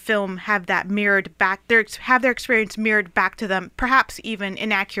watching a film have that mirrored back, have their experience mirrored back to them, perhaps even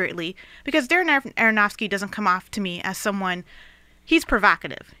inaccurately, because Darren Aronofsky doesn't come off to me as someone, he's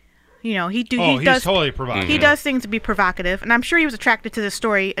provocative. You know, he does totally provocative. He does things to be provocative, and I'm sure he was attracted to this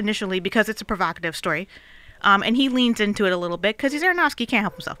story initially because it's a provocative story, and he leans into it a little bit because he's Aronofsky, can't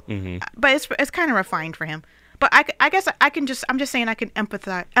help himself. But it's kind of refined for him. But I guess I'm just saying I can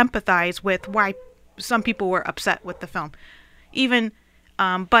empathize with why some people were upset with the film, even.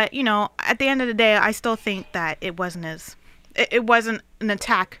 But you know, at the end of the day, I still think that it wasn't an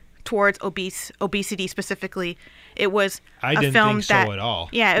attack towards obesity specifically. It was I a didn't film think that, so at all.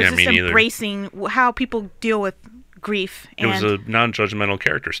 Yeah, it was me just neither. embracing how people deal with grief. It was a non-judgmental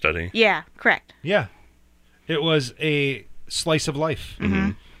character study. Yeah, correct. Yeah. It was a slice of life.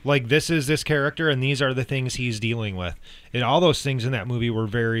 Like, this is this character, and these are the things he's dealing with. And all those things in that movie were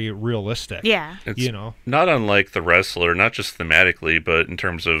very realistic. Yeah. It's You know? not unlike The Wrestler, not just thematically, but in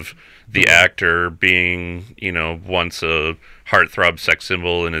terms of the actor being, you know, once a heartthrob sex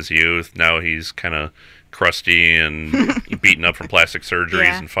symbol in his youth. Now he's kind of crusty and beaten up from plastic surgeries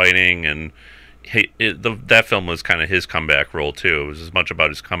Yeah. and fighting. And that film was kind of his comeback role, too. It was as much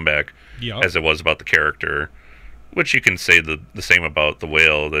about his comeback Yup. as it was about the character. Which you can say the same about The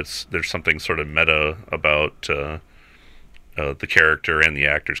Whale. There's something sort of meta about the character and the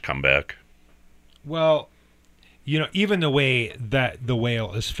actor's comeback. Well, you know, even the way that The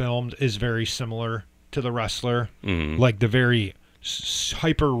Whale is filmed is very similar to The Wrestler. Like the very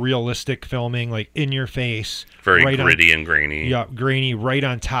hyper realistic filming, like in your face, Very right gritty and grainy. Yeah, grainy, right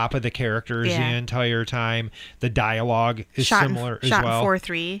on top of the characters Yeah. the entire time. The dialogue is similar as shot well. in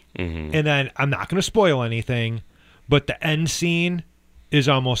 4:3. And then I'm not going to spoil anything, but the end scene is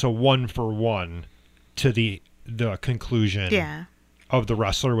almost a 1-for-1 to the conclusion Yeah. of the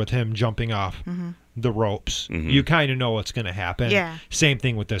wrestler with him jumping off the ropes. You kind of know what's going to happen. Yeah. Same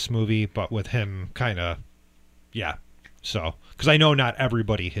thing with this movie, but with him kind of, yeah. So, because I know not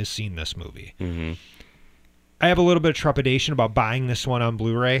everybody has seen this movie. I have a little bit of trepidation about buying this one on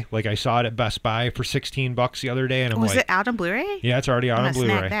Blu-ray. Like I saw it at Best Buy for $16 the other day, and I'm Was like, it out on Blu-ray? yeah, it's already out I'm on gonna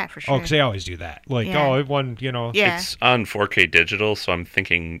snag Blu-ray. that for Oh, sure. because they always do that. Like, Yeah. oh, it won, you know. Yeah. It's on 4K digital, so I'm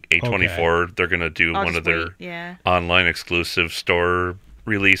thinking A24, they're going to do I'll one just of their wait. Yeah. online exclusive store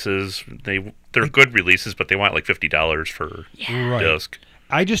releases. They're good releases, but they want like $50 for Right. disc.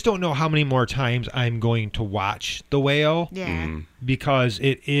 I just don't know how many more times I'm going to watch The Whale Yeah. because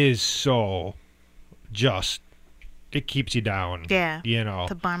it is so just, it keeps you down. Yeah. You know.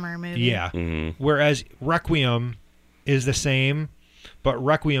 It's a bummer movie. Yeah. Whereas Requiem is the same, but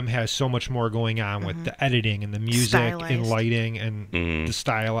Requiem has so much more going on with the editing and the music and Stylized. lighting and the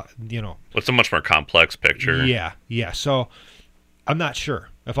style, you know. It's a much more complex picture. Yeah, yeah. So I'm not sure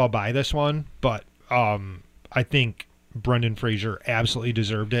if I'll buy this one, but I think Brendan Fraser absolutely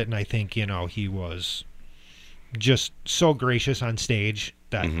deserved it, and I think, you know, he was just so gracious on stage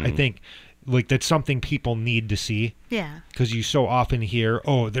that I think like that's something people need to see, Yeah. because you so often hear,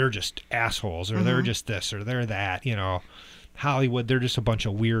 oh, they're just assholes, or they're just this, or they're that, you know. Hollywood, they're just a bunch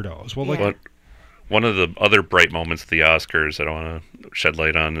of weirdos. Well, like, Yeah. But one of the other bright moments of the Oscars that I want to shed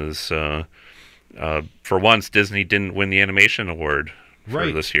light on is, for once, Disney didn't win the animation award for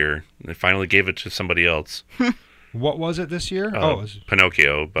Right. this year. They finally gave it to somebody else. what was it this year? Oh, it was,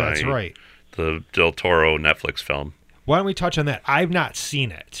 Pinocchio by that's right. the Del Toro Netflix film. Why don't we touch on that? I've not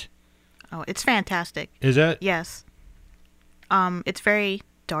seen it. Oh, it's fantastic. Is it? Yes. It's very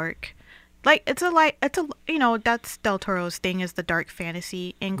dark. Like it's a you know, that's Del Toro's thing, is the dark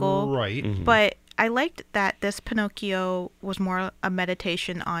fantasy angle. Right. But I liked that this Pinocchio was more a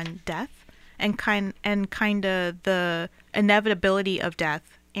meditation on death and kind of the inevitability of death,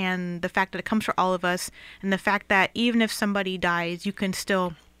 and the fact that it comes for all of us, and the fact that even if somebody dies, you can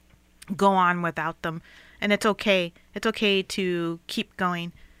still go on without them, and it's okay. It's okay to keep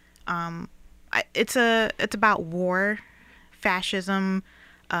going. It's about war, fascism,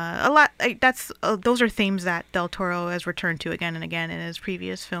 a lot. That's those are themes that Del Toro has returned to again and again in his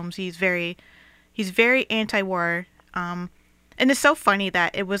previous films. He's very anti-war. And it's so funny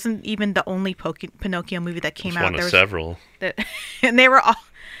that it wasn't even the only Pinocchio movie that came It's out. one of several. And they were all.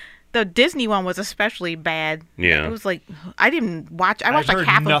 The Disney one was especially bad. Yeah. It was like I didn't watch. I watched I've like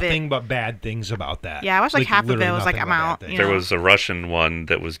heard half of it. nothing but bad things about that. Yeah, I watched like half of it. literally I was like, nothing I'm but bad out. things. You There know? was a Russian one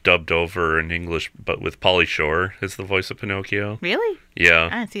that was dubbed over in English, but with Pauly Shore as the voice of Pinocchio. Really? I Yeah,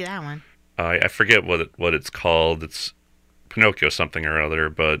 didn't see that one. I forget what it's called. It's Pinocchio something or other,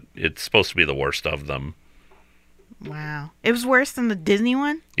 but it's supposed to be the worst of them. Wow. It was worse than the Disney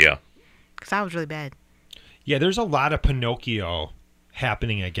one? Yeah. Because that was really bad. Yeah, there's a lot of Pinocchio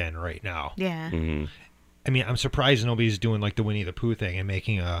happening again right now. Yeah. I mean, I'm surprised nobody's doing like the Winnie the Pooh thing and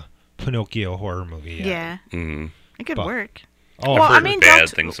making a Pinocchio horror movie yet. Yeah. It could But- work. Oh, Well, I've I heard mean, bad Del-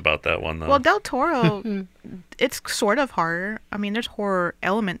 things about that one, though. Well, Del Toro, it's sort of horror. I mean, there's horror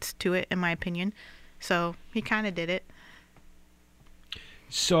elements to it, in my opinion. So he kind of did it.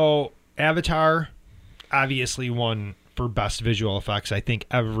 so Avatar obviously won for best visual effects. I think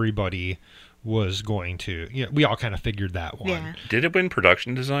everybody was going to. Yeah, we all kind of figured that one. Yeah. Did it win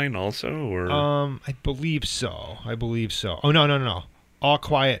production design also, or I believe so. Oh no. All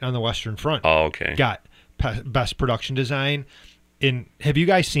Quiet on the Western Front oh, okay. got best production design. Have you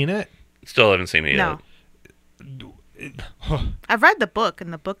guys seen it? Still haven't seen it No. yet. I've read the book,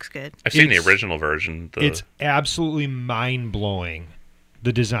 and the book's good. I've seen the It's- original version. It's absolutely mind blowing,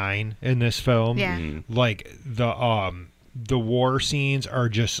 the design in this film. Yeah. Like the war scenes are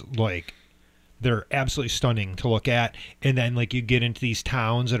just like, they're absolutely stunning to look at. And then like you get into these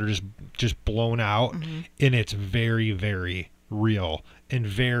towns that are just blown out, and it's very, very real and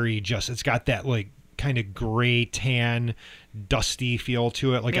very just. It's got that like kind of gray tan, dusty feel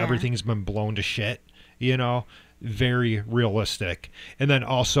to it. Like Yeah. everything's been blown to shit. You know, very realistic. And then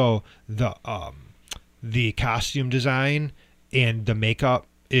also the costume design and the makeup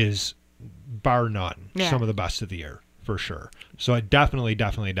is bar none Yeah. some of the best of the year for sure. So it definitely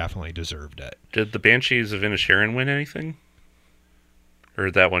deserved it. Did the Banshees of Inisherin win anything? Or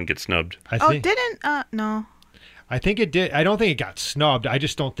did that one get snubbed? I Oh, think no. I think it did. I don't think it got snubbed. I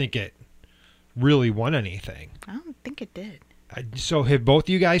just don't think it really won anything. I don't think it did. So have both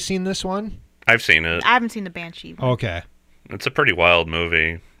you guys seen this one? I've seen it. I haven't seen the Banshee one. Okay. It's a pretty wild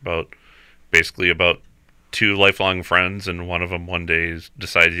movie basically about two lifelong friends, and one of them one day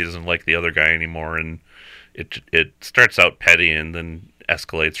decides he doesn't like the other guy anymore, and it starts out petty and then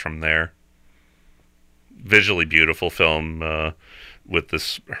escalates from there. Visually beautiful film with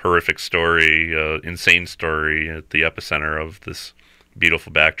this horrific story, insane story at the epicenter of this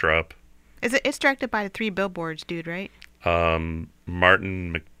beautiful backdrop. It's directed by the Three Billboards dude, right? Martin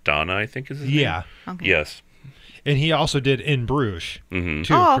McDonough, I think is his name. Yeah. Okay. Yes. And he also did In Bruges, too,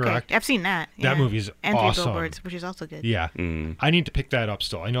 Oh, okay. correct? I've seen that. That movie's and awesome. Three Billboards, which is also good. Yeah. I need to pick that up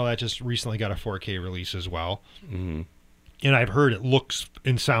still. I know that just recently got a 4K release as well. And I've heard it looks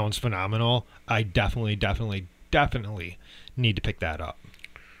and sounds phenomenal. I definitely need to pick that up.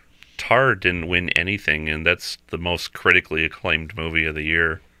 Tar didn't win anything, and that's the most critically acclaimed movie of the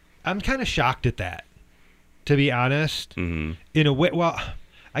year. I'm kind of shocked at that, to be honest. In a way, well,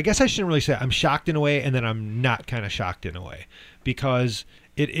 I guess I shouldn't really say I'm shocked in a way, and then I'm not kind of shocked in a way, because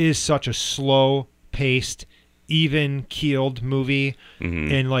it is such a slow-paced, even-keeled movie,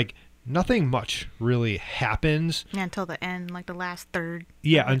 and like nothing much really happens. Yeah, until the end, like the last third.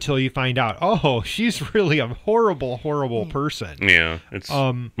 Yeah, until you find out, oh, she's really a horrible person. Yeah, it's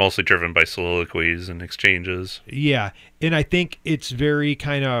mostly driven by soliloquies and exchanges. Yeah, and I think it's very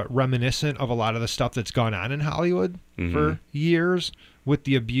kind of reminiscent of a lot of the stuff that's gone on in Hollywood for years with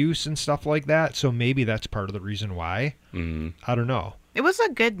the abuse and stuff like that. So maybe that's part of the reason why. I don't know. It was a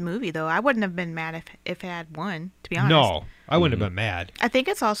good movie, though. I wouldn't have been mad if it had won, to be honest. No, I wouldn't have been mad. I think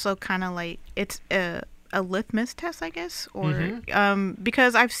it's also kind of like it's a litmus test, I guess, or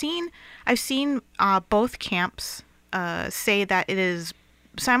because I've seen both camps say that it is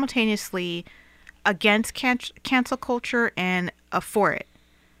simultaneously against cancel culture and for it.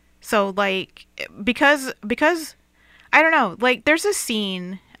 So like because I don't know, like there's a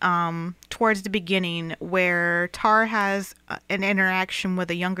scene towards the beginning where Tar has an interaction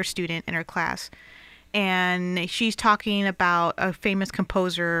with a younger student in her class, and she's talking about a famous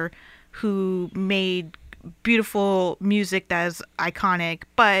composer who made beautiful music that is iconic,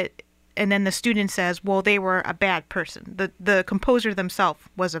 and then the student says, well, they were a bad person. The composer themselves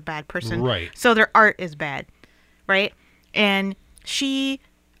was a bad person. Right. So their art is bad, right? And she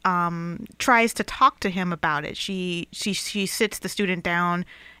tries to talk to him about it. She sits the student down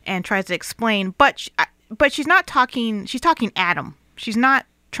and tries to explain, but she's not talking. She's talking at him. She's not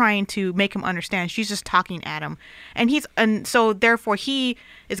trying to make him understand. She's just talking at him, and so therefore he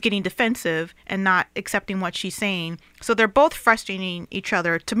is getting defensive and not accepting what she's saying. So they're both frustrating each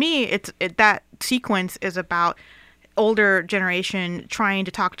other. To me, that sequence is about older generation trying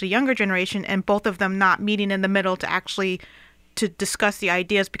to talk to younger generation, and both of them not meeting in the middle to discuss the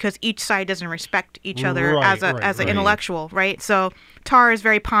ideas, because each side doesn't respect each other as an intellectual, right? So Tar is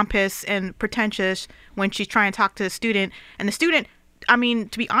very pompous and pretentious when she's trying to talk to the student, and the student, I mean,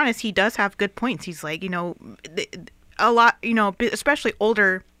 to be honest, he does have good points. He's like, a lot, especially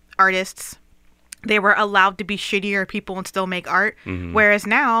older artists, they were allowed to be shittier people and still make art, whereas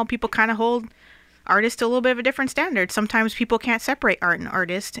now people kind of hold artists to a little bit of a different standard. Sometimes people can't separate art and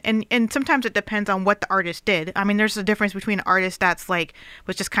artist, and sometimes it depends on what the artist did. I mean, there's a difference between an artist that's like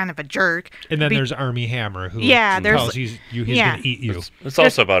was just kind of a jerk, and then there's Armie Hammer who tells he's going to eat you. It's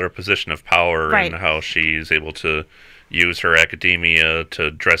also about her position of power, right, and how she's able to use her academia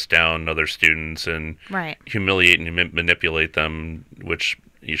to dress down other students and humiliate and manipulate them, which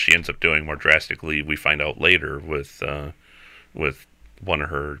she ends up doing more drastically. We find out later with one of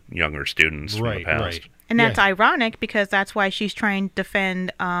her younger students from the past. Right. And that's ironic, because that's why she's trying to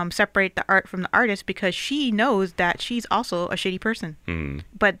defend, separate the art from the artist, because she knows that she's also a shitty person.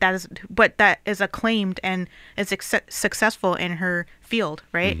 But that is acclaimed and is successful in her field,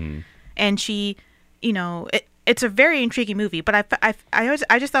 right? And she, it's a very intriguing movie. But I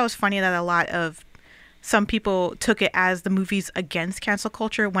just thought it was funny that a lot of some people took it as the movie's against cancel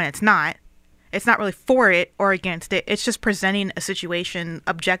culture when it's not. It's not really for it or against it. It's just presenting a situation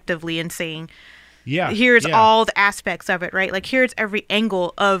objectively and saying, here's all the aspects of it, right? Like, here's every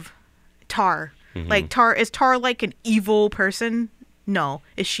angle of Tar. Like, is Tar like an evil person? No.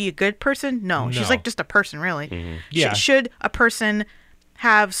 Is she a good person? No. She's like just a person, really. Should a person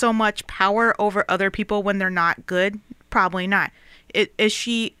have so much power over other people when they're not good? Probably not. Is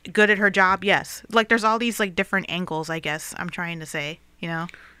she good at her job? Yes. Like, there's all these like different angles, I guess I'm trying to say,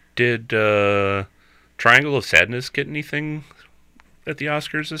 Did Triangle of Sadness get anything at the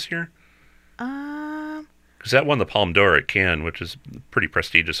Oscars this year? Because that won the Palme d'Or at Cannes, which is a pretty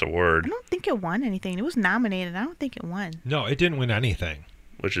prestigious award. I don't think it won anything. It was nominated. I don't think it won. No, it didn't win anything.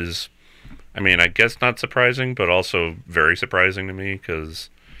 Which is I mean, I guess not surprising, but also very surprising to me because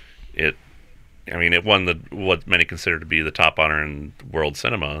it won what many consider to be the top honor in world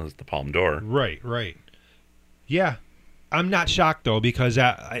cinema, the Palme d'Or. Right. Yeah. I'm not shocked, though, because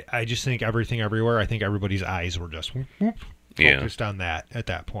I just think Everything Everywhere, I think everybody's eyes were just focused on that at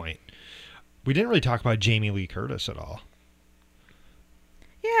that point. We didn't really talk about Jamie Lee Curtis at all.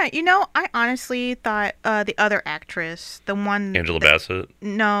 Yeah, I honestly thought the other actress, the one... Angela Bassett?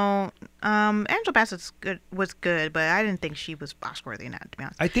 No, Angela Bassett was good, but I didn't think she was Oscar-worthy in that, to be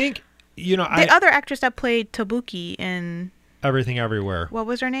honest. I think, the other actress that played Tabuki in... Everything Everywhere. What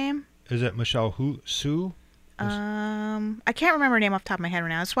was her name? Is it Michelle Sue? I can't remember her name off the top of my head right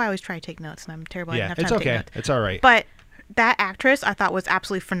now. That's why I always try to take notes, and I'm terrible. Yeah, it's okay. It's all right. But that actress, I thought, was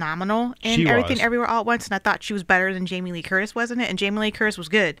absolutely phenomenal in Everything Everywhere All at Once, and I thought she was better than Jamie Lee Curtis was in it, and Jamie Lee Curtis was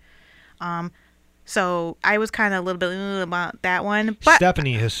good. So I was kind of a little bit about that one. But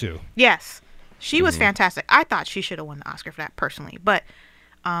Stephanie Hsu. Yes, she was fantastic. I thought she should have won the Oscar for that personally, but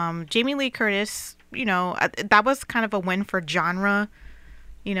Jamie Lee Curtis, that was kind of a win for genre.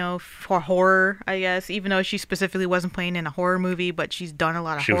 For horror, I guess, even though she specifically wasn't playing in a horror movie, but she's done a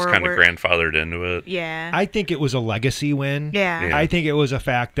lot of horror work. She was kind of grandfathered into it. Yeah. I think it was a legacy win. Yeah. I think it was a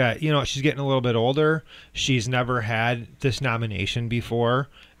fact that, she's getting a little bit older. She's never had this nomination before,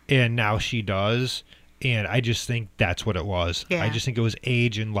 and now she does. And I just think that's what it was. Yeah. I just think it was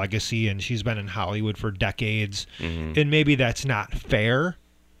age and legacy, and she's been in Hollywood for decades. Mm-hmm. And maybe that's not fair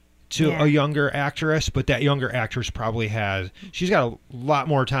to a younger actress, but that younger actress probably she's got a lot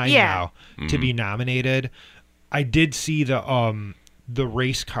more time now to be nominated. I did see the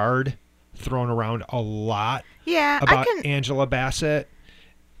race card thrown around a lot about Angela Bassett,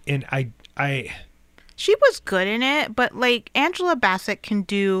 and I she was good in it, but like Angela Bassett can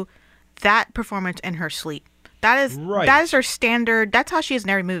do that performance in her sleep. That is her standard. That's how she is in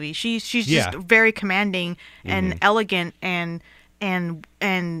every movie. She's just very commanding and elegant and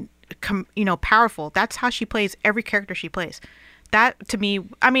powerful. That's how she plays every character she plays. That to me,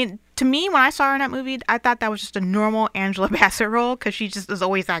 when I saw her in that movie, I thought that was just a normal Angela Bassett role because she just is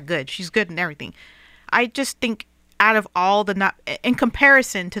always that good. She's good in everything. I just think out of all in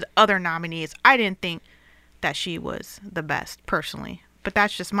comparison to the other nominees, I didn't think that she was the best personally. But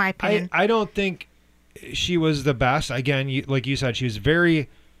that's just my opinion. I don't think she was the best. Again, like you said, she was very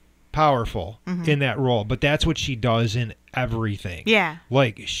powerful in that role, but that's what she does in everything. Yeah.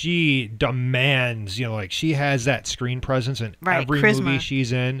 Like she demands, like she has that screen presence in every charisma. movie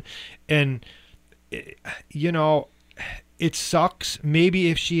she's in. And it sucks. Maybe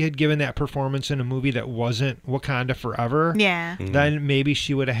if she had given that performance in a movie that wasn't Wakanda Forever, then maybe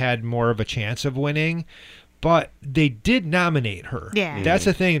she would have had more of a chance of winning. But they did nominate her. Yeah. That's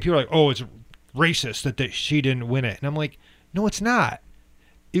the thing. People are like, oh, it's racist that she didn't win it. And I'm like, no, it's not.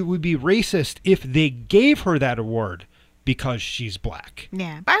 It would be racist if they gave her that award because she's black.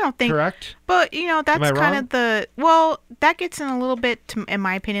 Yeah, but I don't think... Correct? But, that's kind of that gets in a little bit, in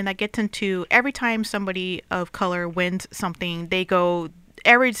my opinion, that gets into every time somebody of color wins something,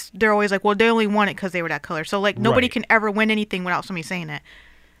 they're always like, well, they only won it because they were that color. So, like, nobody can ever win anything without somebody saying that.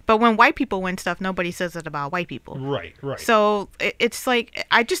 But when white people win stuff, nobody says it about white people. Right. So it's like,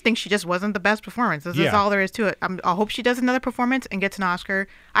 I just think she just wasn't the best performance. This is all there is to it. I hope she does another performance and gets an Oscar.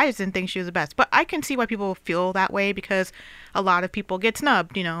 I just didn't think she was the best. But I can see why people feel that way because a lot of people get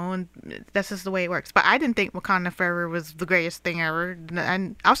snubbed, and that's just the way it works. But I didn't think Wakanda Forever was the greatest thing ever.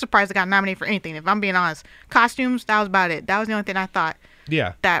 And I was surprised it got nominated for anything, if I'm being honest. Costumes, that was about it. That was the only thing I thought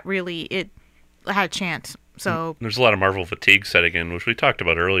that really it had a chance. So there's a lot of Marvel fatigue setting in, which we talked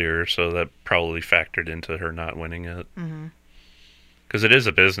about earlier, so that probably factored into her not winning it. Because it is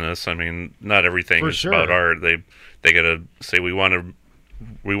a business. I mean, not everything is about art. They gotta say we want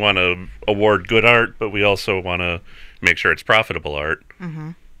to award good art, but we also want to make sure it's profitable art.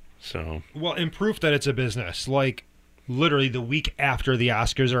 So in proof that it's a business, like literally the week after the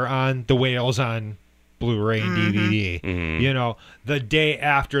Oscars are on, The Whale's on Blu-ray and DVD. The day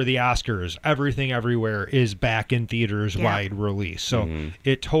after the Oscars, Everything Everywhere is back in theaters, wide release. So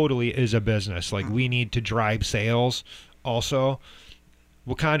it totally is a business. Like we need to drive sales. Also,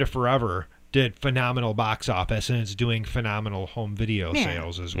 Wakanda Forever did phenomenal box office and it's doing phenomenal home video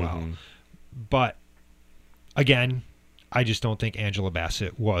sales as well. But again, I just don't think Angela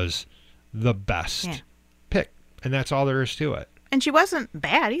Bassett was the best pick, and that's all there is to it. And she wasn't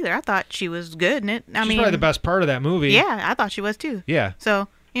bad either. I thought she was good in it. She's probably the best part of that movie. Yeah, I thought she was too. Yeah. So,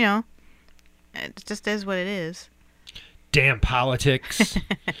 it just is what it is. Damn politics.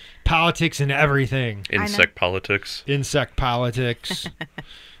 Politics and everything. Insect politics.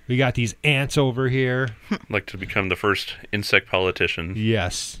 We got these ants over here. Like to become the first insect politician.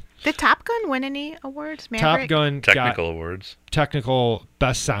 Yes. Did Top Gun win any awards? Top Maverick? Gun Technical got awards. technical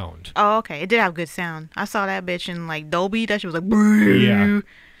best sound. Oh, okay. It did have good sound. I saw that bitch in like Dolby. That shit was like. Yeah.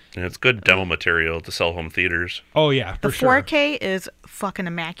 And it's good demo material to sell home theaters. Oh yeah, for The sure. 4K is fucking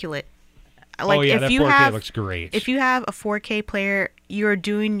immaculate. Like oh yeah, if that you 4K have looks great. if you have a 4K player, you're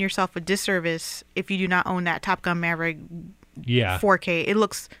doing yourself a disservice if you do not own that Top Gun Maverick yeah, 4K. It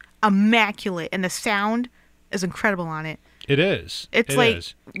looks immaculate, and the sound is incredible on it. it is. It's It like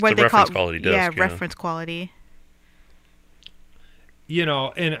is. what It's a they call reference quality disc, yeah, yeah. reference quality. You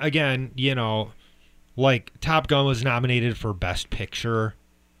know, and again, you know, like Top Gun was nominated for Best Picture.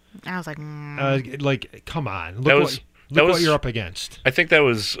 I was like, Like, come on, look That what was- look that what was- you're up against. I think that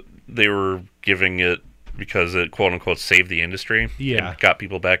was they were giving it because it quote unquote saved the industry. Yeah. And got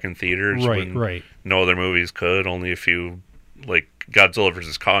people back in theaters. Right, when right. No other movies could. Only a few, like Godzilla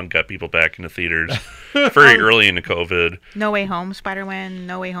vs Kong, got people back into theaters very early into COVID. No Way Home, Spider-Man,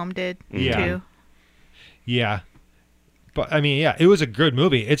 No Way Home did Yeah. too. Yeah, but I mean, yeah, it was a good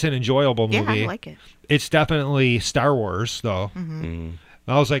movie. It's an enjoyable Yeah, movie. I like it. It's definitely Star Wars, though. Mm.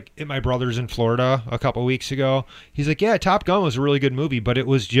 I was like at my brother's in Florida a couple weeks ago. He's like, "Yeah, Top Gun was a really good movie, but it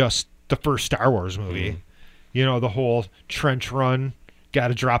was just the first Star Wars movie. You know, the whole trench run, got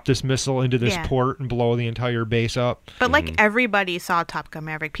to drop this missile into this Yeah. port and blow the entire base up." But like everybody saw Top Gun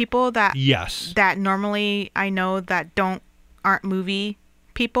Maverick. People that Yes. that normally I know that aren't movie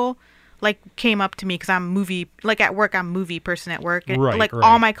people, like came up to me because I'm movie, like at work I'm movie person at work, and Right, like right.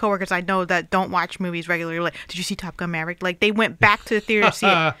 all my coworkers I know that don't watch movies regularly, like, did you see Top Gun Maverick? Like they went back to the theater to see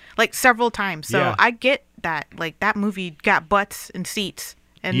it like several times. So Yeah. I get that, like that movie got butts and seats,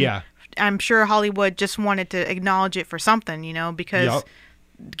 and Yeah. I'm sure Hollywood just wanted to acknowledge it for something, you know, because Yup.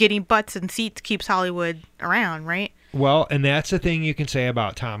 getting butts and seats keeps Hollywood around, right? Well, and that's the thing you can say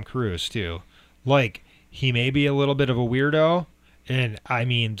about Tom Cruise too. Like, he may be a little bit of a weirdo, and I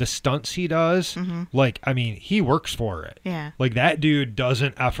mean the stunts he does, like, I mean, he works for it. Yeah. Like, that dude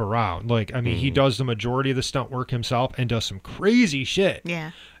doesn't F around. Like, I mean, he does the majority of the stunt work himself and does some crazy shit.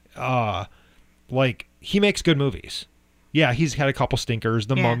 Yeah. Like, he makes good movies. Yeah, he's had a couple stinkers,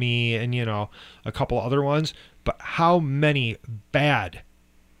 The Yeah. Mummy and, you know, a couple other ones, but how many bad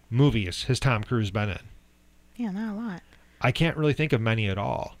movies has Tom Cruise been in? Yeah, not a lot. I can't really think of many at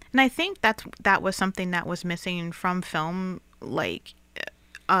all. And I think that was something that was missing from film, like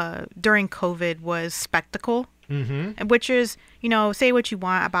during COVID, was spectacle. Mm-hmm. Which is, you know, say what you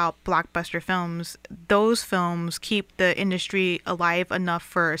want about blockbuster films, those films keep the industry alive enough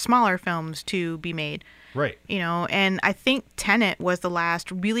for smaller films to be made. Right. You know, and I think Tenet was the last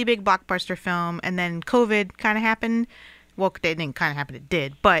really big blockbuster film, and then COVID kind of happened. Well, it didn't kind of happen, it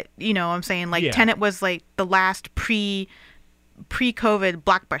did. But, you know, I'm saying, like, Yeah. Tenet was, like, the last pre-COVID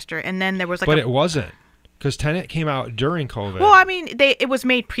blockbuster, and then there was, like, But it wasn't, because Tenet came out during COVID. well, I mean, it was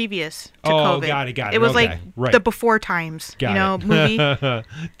made previous to Oh, COVID. got it. It was, Okay, like, right. the before times, Got you know, it. movie.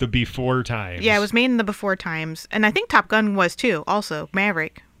 The before times. Yeah, it was made in the before times. And I think Top Gun was, too, also.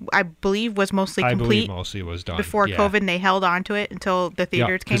 Maverick, I believe, was mostly I complete believe mostly was done before yeah. COVID, and they held on to it until the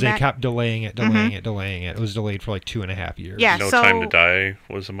theaters came because they back. kept delaying it. It was delayed for like 2.5 years. Yeah. No so- Time to Die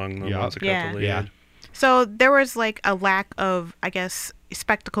was among the Yup. ones that got Yeah. delayed. Yeah. So there was like a lack of, I guess,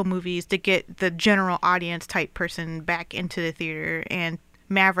 spectacle movies to get the general audience type person back into the theater, and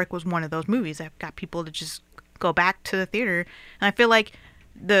Maverick was one of those movies that got people to just go back to the theater. And I feel like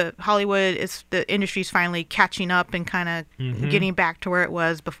the industry's finally catching up and kind of getting back to where it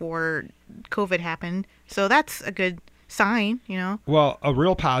was before COVID happened. So that's a good sign, you know. Well, a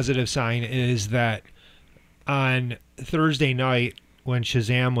real positive sign is that on Thursday night when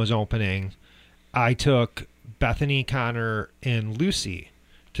Shazam was opening, I took Bethany, Connor, and Lucy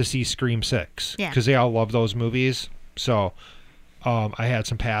to see Scream 6. Yeah. Because they all love those movies. So I had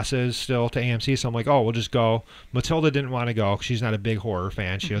some passes still to AMC, so I'm like, oh, we'll just go. Matilda didn't want to go. She's not a big horror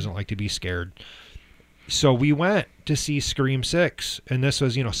fan. She doesn't like to be scared. So we went to see Scream 6, and this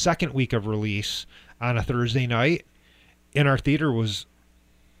was, second week of release on a Thursday night, and our theater was,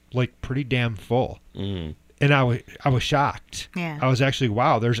 like, pretty damn full. Mm. And I was shocked. Yeah. I was actually,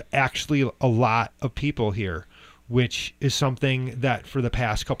 wow, there's actually a lot of people here, which is something that for the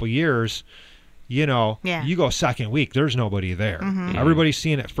past couple years, Yeah. you go second week, there's nobody there. Mm-hmm. Everybody's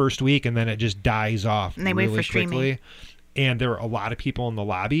seeing it first week, and then it just dies off And they wait really for streaming. quickly. And there are a lot of people in the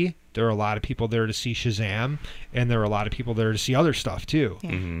lobby. There are a lot of people there to see Shazam, and there are a lot of people there to see other stuff too.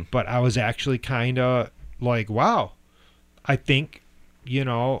 Yeah. Mm-hmm. But I was actually kind of like, wow, I think,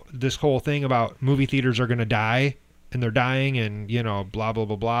 this whole thing about movie theaters are going to die, and they're dying, and, blah, blah,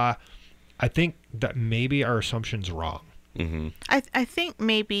 blah, blah. I think that maybe our assumption's wrong. Mm-hmm. I think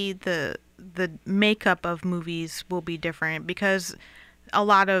maybe the makeup of movies will be different, because a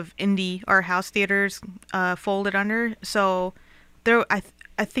lot of indie art house theaters folded under. So I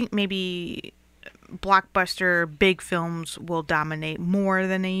think maybe blockbuster big films will dominate more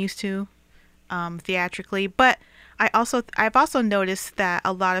than they used to theatrically. But I've also noticed that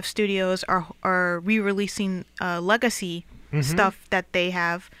a lot of studios are re-releasing legacy stuff that they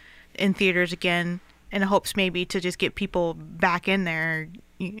have in theaters again, in hopes maybe to just get people back in there,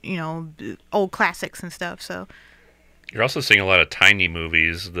 old classics and stuff. So You're also seeing a lot of tiny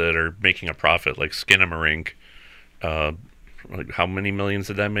movies that are making a profit, like Skinamarink. Like how many millions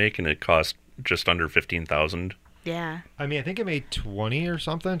did that make? And it cost just under 15,000. yeah. I mean, I think it made 20 or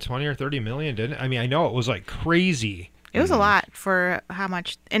 30 million, didn't it? I mean, I know it was like crazy. It was a lot for how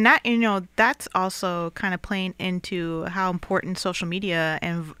much, and that, that's also kind of playing into how important social media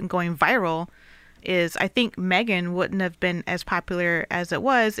and going viral is. I think Megan wouldn't have been as popular as it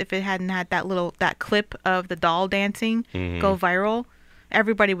was if it hadn't had that clip of the doll dancing go viral.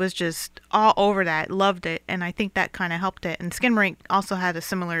 Everybody was just all over that, loved it, and I think that kind of helped it. And Skinamarink also had a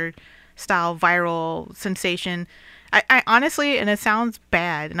similar style viral sensation. I honestly, and it sounds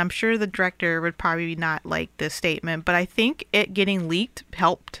bad, and I'm sure the director would probably not like this statement, but I think it getting leaked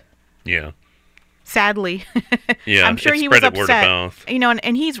helped. Yeah. Sadly. Yeah. I'm sure it he was spread it word of upset. mouth.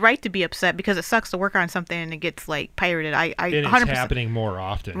 And he's right to be upset because it sucks to work on something and it gets like pirated. I And it's 100%. happening more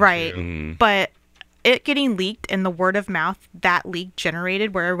often. Right. too. But it getting leaked and the word of mouth that leak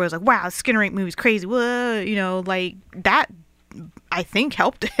generated, where everybody was like, wow, Skinamarink movie's crazy. Whoa, like that, I think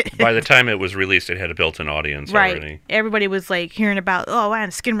helped it. By the time it was released, it had a built-in audience Right. already. Everybody was like hearing about, oh wow,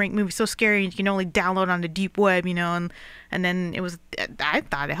 the Skinamarink movie's so scary, you can only download on the deep web, and then it was, I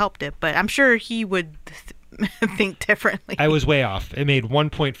thought it helped it, but I'm sure he would think differently. I was way off. It made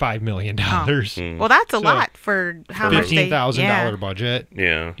 $1.5 million. Well, that's a lot for how much they, $15,000 budget.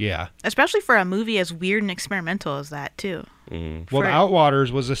 Yeah. Yeah. especially for a movie as weird and experimental as that too. Well, For- the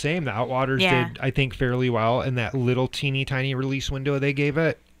Outwaters was the same. The Outwaters Yeah. did, I think, fairly well in that little teeny tiny release window they gave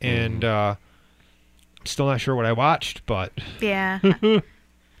it. And still not sure what I watched, but Yeah.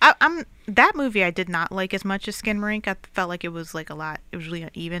 I'm that movie I did not like as much as Skinamarink. I felt like it was like a lot. It was really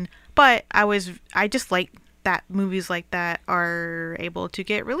uneven. But I just like that movies like that are able to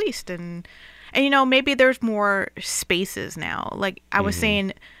get released and maybe there's more spaces now. Like I was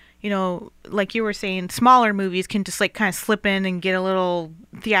saying, like you were saying, smaller movies can just like kind of slip in and get a little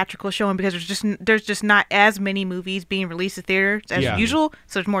theatrical showing because there's just not as many movies being released at theaters as Yeah. usual.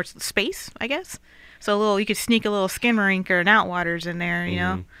 So there's more space, I guess. So you could sneak a little Skinamarink or an Outwaters in there,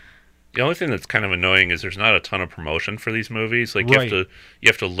 The only thing that's kind of annoying is there's not a ton of promotion for these movies. Like Right. you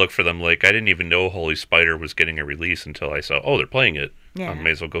have to look for them. Like I didn't even know Holy Spider was getting a release until I saw, they're playing it. Yeah. I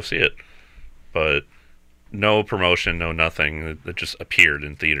may as well go see it. But no promotion, no nothing. It just appeared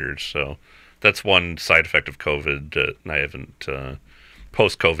in theaters. So that's one side effect of COVID that I haven't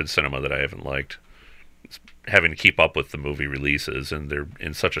post-COVID cinema that I haven't liked. It's having to keep up with the movie releases, and they're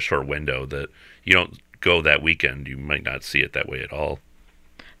in such a short window that you don't go that weekend, you might not see it that way at all.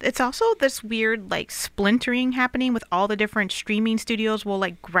 It's also this weird like splintering happening with all the different streaming studios will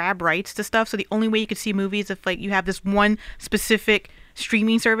like grab rights to stuff. So the only way you could see movies if like you have this one specific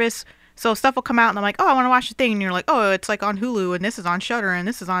streaming service. So stuff will come out and I'm like, oh, I want to watch the thing, and you're like, oh, it's like on Hulu and this is on Shudder and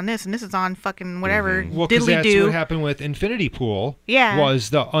this is on this and this is on fucking whatever well, because diddly that's do. what happened with Infinity Pool. Yeah. Was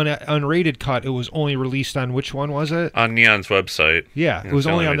the unrated cut? It was only released on which one was it? On Neon's website. Yeah, it That's was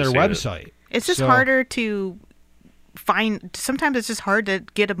the only only on way their to see it. website. It's just So- harder to find. Sometimes it's just hard to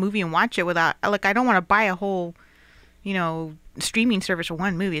get a movie and watch it without like I don't want to buy a whole, streaming service for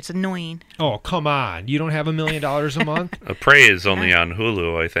one movie. It's annoying. Oh, come on! You don't have $1 million a month? Prey is only on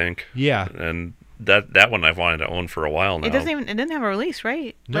Hulu, I think. Yeah. And that one I've wanted to own for a while now. It didn't have a release,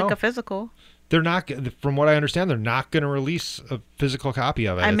 right? No. Like a physical. They're not. From what I understand, they're not going to release a physical copy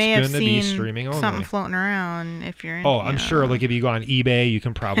of it. I may have it's going to be seen streaming only. something floating around. If you're, Oh, I'm sure. Like if you go on eBay, you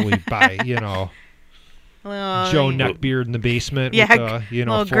can probably buy, little, Joe Neckbeard in the basement Yeah, with a,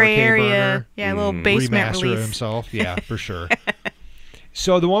 little 4K gray area. burner. Yeah, a little basement Remaster release. himself. Yeah, for sure.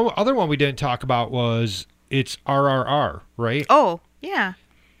 So the other one we didn't talk about was it's RRR, right? Oh, yeah,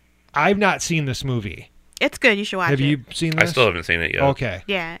 I've not seen this movie. it's good. You should watch Have it. you seen this? I still haven't seen it yet. Okay.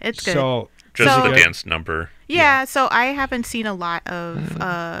 Yeah, it's good. So Just So- the dance number. Yeah, so I haven't seen a lot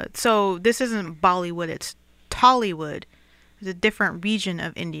of. So this isn't Bollywood; it's Tollywood. It's a different region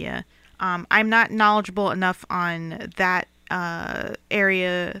of India. I'm not knowledgeable enough on that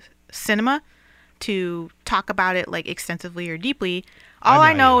area cinema to talk about it like extensively or deeply. All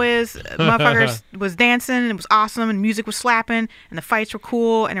I I'm know not is motherfuckers was dancing and it was awesome and music was slapping and the fights were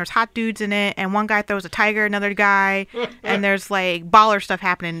cool and there was hot dudes in it and one guy throws a tiger at another guy and there's like baller stuff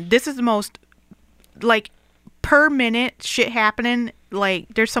happening. This is the most like per minute shit happening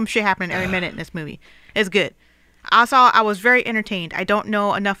Like, there's some shit happening every minute in this movie. It's good. Also, I was very entertained. I don't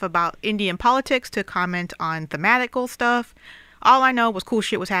know enough about Indian politics to comment on thematical stuff. All I know was cool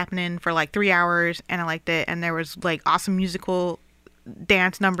shit was happening for like 3 hours, and I liked it. And there was like awesome musical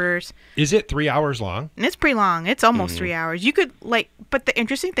dance numbers. Is it 3 hours long? And it's pretty long. It's almost 3 hours. You could like, but the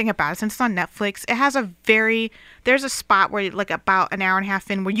interesting thing about it, since it's on Netflix, it has there's a spot where like about an hour and a half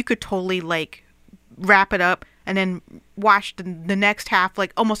in where you could totally like wrap it up and then watch the next half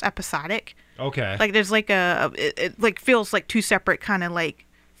like almost episodic. Okay. Like there's like it like feels like two separate kind of like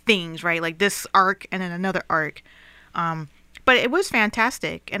things, right? Like this arc and then another arc. But it was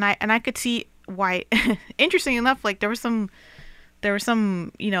fantastic, and I could see why. Interesting enough, like there was some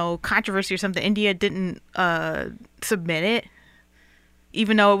controversy or something. India didn't submit it,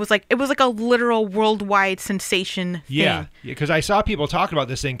 even though it was like a literal worldwide sensation thing. Yeah, because I saw people talking about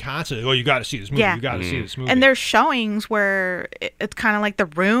this thing constantly. Oh, you got to see this movie. Yeah. You got to see this movie. And there's showings where it's kind of like The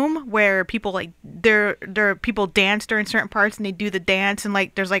Room, where people like there are people dance during certain parts and they do the dance, and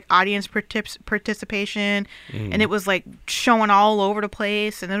like there's like audience participation, and it was like showing all over the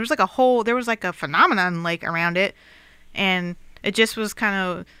place, and there was like a phenomenon like around it, and it just was kind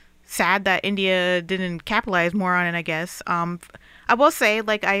of sad that India didn't capitalize more on it, I guess. I will say,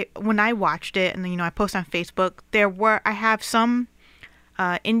 like, when I watched it, and I post on Facebook, I have some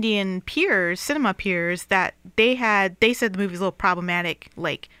Indian peers, cinema peers, that they said the movie was a little problematic,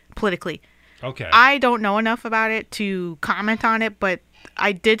 like politically. Okay. I don't know enough about it to comment on it, but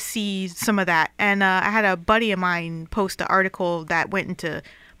I did see some of that, and I had a buddy of mine post an article that went into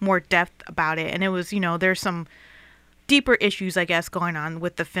more depth about it, and it was, there's some deeper issues, I guess, going on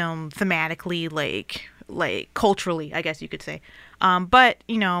with the film thematically, like culturally, I guess you could say. But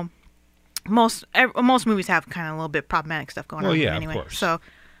most movies have kind of a little bit problematic stuff going on. Yeah, anyway. of course. So,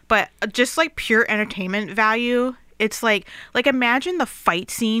 but just like pure entertainment value, it's like imagine the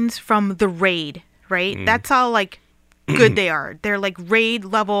fight scenes from The Raid, right? That's how like good they are. They're like Raid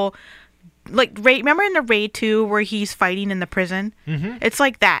level. Like remember in The Raid 2 where he's fighting in the prison? Mm-hmm. It's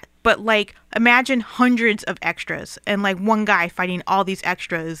like that. But like imagine hundreds of extras and like one guy fighting all these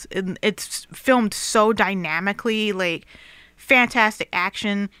extras. And it's filmed so dynamically, like fantastic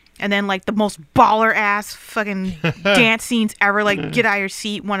action, and then like the most baller ass fucking dance scenes ever. Like get out of your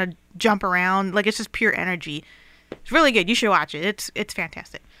seat, want to jump around. Like it's just pure energy. It's really good. You should watch it. It's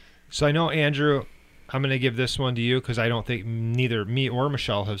fantastic. So I know, Andrew, I'm going to give this one to you because I don't think neither me or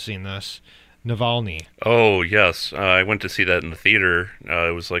Michelle have seen this. Navalny. Oh, yes. I went to see that in the theater.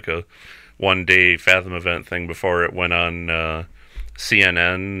 It was like a one-day Fathom event thing before it went on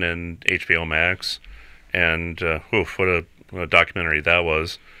CNN and HBO Max. And what a documentary that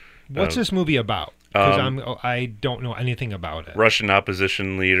was. What's this movie about? Because I don't know anything about it. Russian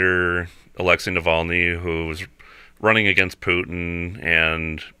opposition leader Alexei Navalny, who was running against Putin,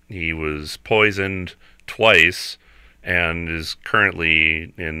 and he was poisoned twice and is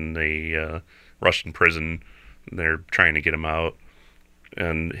currently in a Russian prison. They're trying to get him out.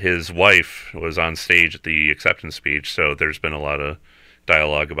 And his wife was on stage at the acceptance speech, so there's been a lot of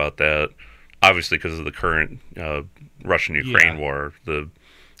dialogue about that. Obviously, because of the current Russian-Ukraine war.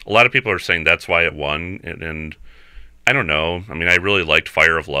 A lot of people are saying that's why it won, and I don't know. I mean, I really liked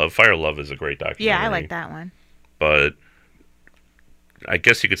Fire of Love. Fire of Love is a great documentary. Yeah, I like that one. But I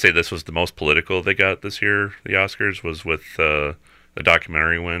guess you could say this was the most political they got this year, the Oscars, was with the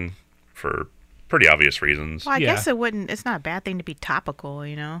documentary win for pretty obvious reasons. Well, I guess it's not a bad thing to be topical,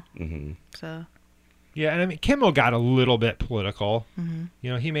 Mm-hmm. So. Yeah, and I mean, Kimmel got a little bit political.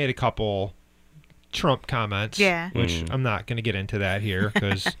 Mm-hmm. He made a couple Trump comments, which I'm not going to get into that here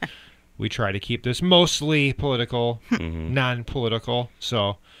because we try to keep this mostly political, non-political.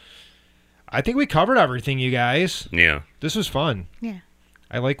 So I think we covered everything, you guys. Yeah. This was fun. Yeah.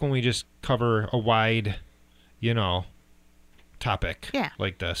 I like when we just cover a wide, topic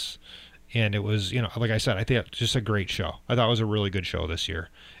like this. And it was, like I said, I think it's just a great show. I thought it was a really good show this year.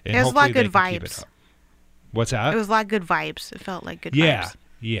 And it was a lot of good hopefully they can keep vibes. it up. What's that? It was a lot of good vibes. It felt like good vibes.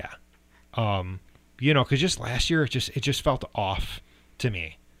 Yeah. Because just last year, it just felt off to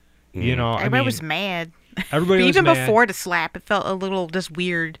me. Everybody was mad. Everybody was even mad. Before the slap, it felt a little just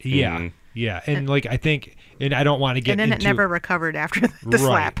weird. Yeah. Yeah, and like I think, and I don't want to get into... And then it never recovered after the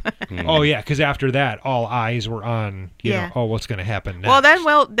slap. Oh yeah, because after that, all eyes were on, what's going to happen next.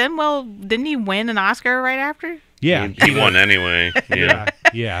 Well, didn't he win an Oscar right after? Yeah, he won anyway.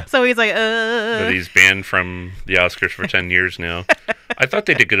 Yeah. So he's like, But he's banned from the Oscars for 10 years now. I thought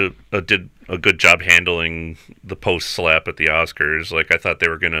they did a good job handling the post-slap at the Oscars. Like, I thought they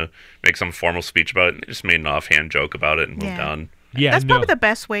were going to make some formal speech about it, and they just made an offhand joke about it and moved on. Yeah, That's no. probably the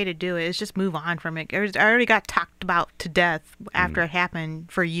best way to do it. Is just move on from it. I already got talked about to death after it happened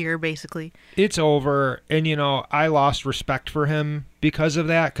for a year, basically. It's over. And, you know, I lost respect for him because of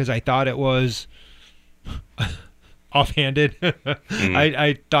that, because I thought it was offhanded.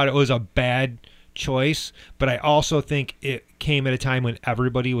 I thought it was a bad choice, but I also think it came at a time when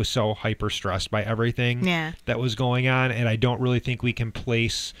everybody was so hyper stressed by everything that was going on, and I don't really think we can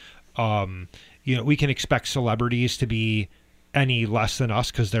place we can expect celebrities to be any less than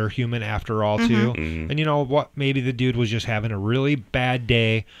us, because they're human after all too. And you know what, maybe the dude was just having a really bad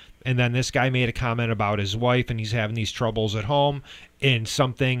day, and then this guy made a comment about his wife and he's having these troubles at home, and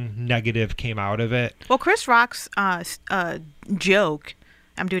something negative came out of it. Well, Chris Rock's joke,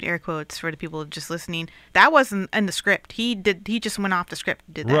 I'm doing air quotes for the people just listening, that wasn't in the script. He just went off the script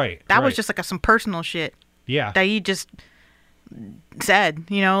and did that. Right, That was right. just like some personal shit Yeah. that he just said,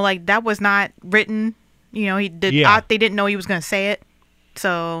 you know, like that was not written. You know, he did. Yeah. They didn't know he was gonna say it,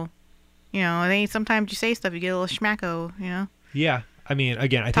 so you know, sometimes you say stuff, you get a little schmacko. You know, Yeah. I mean,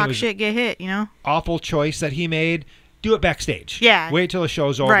 again, I think it talk was shit, get hit. You know, an awful choice that he made. Do it backstage. Yeah. Wait till the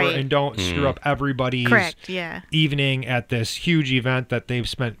show's over Right. and don't screw up everybody's correct. Yeah, evening at this huge event that they've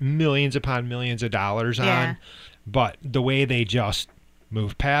spent millions upon millions of dollars Yeah. on. But the way they just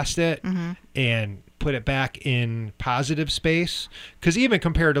moved past it and put it back in positive space, because even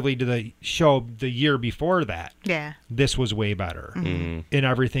comparatively to the show the year before that, yeah, this was way better. And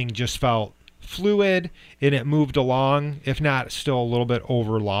everything just felt fluid, and it moved along, if not still a little bit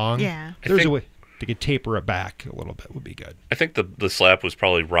over long. Yeah. If there's a think- way they could taper it back a little bit would be good. I think the slap was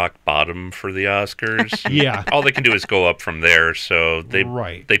probably rock bottom for the Oscars. Yeah. All they can do is go up from there. So they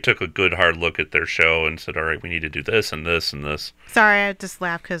Right. they took a good hard look at their show and said, all right, we need to do this and this and this. Sorry, I just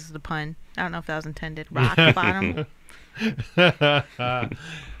laughed because of the pun. I don't know if that was intended. Rock bottom.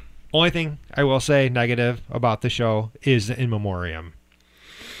 Only thing I will say negative about the show is the in memoriam.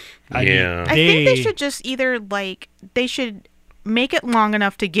 Yeah. I think they should just either they should make it long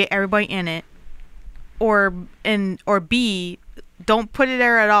enough to get everybody in it, or B, don't put it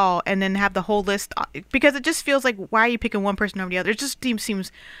there at all, and then have the whole list, because it just feels like, why are you picking one person over the other? It just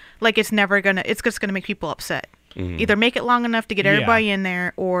seems like it's just gonna make people upset. Either make it long enough to get everybody in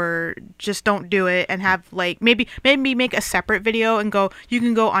there, or just don't do it and have maybe make a separate video and you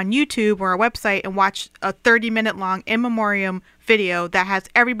can go on YouTube or our website and watch a 30-minute long in memoriam video that has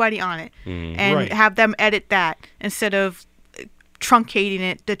everybody on it, and Right. have them edit that instead of truncating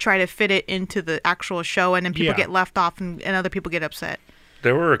it to try to fit it into the actual show, and then people Yeah. get left off and other people get upset.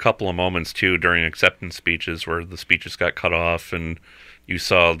 There were a couple of moments, too, during acceptance speeches where the speeches got cut off and you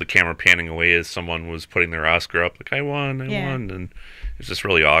saw the camera panning away as someone was putting their Oscar up, like, I won. And it's just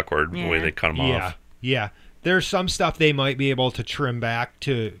really awkward the way Yeah. they cut them Yeah. off. Yeah. There's some stuff they might be able to trim back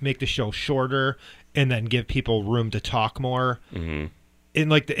to make the show shorter and then give people room to talk more. In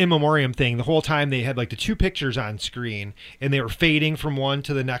the in memoriam thing, the whole time they had the two pictures on screen and they were fading from one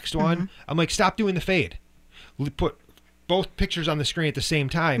to the next one. I'm like, stop doing the fade. Put both pictures on the screen at the same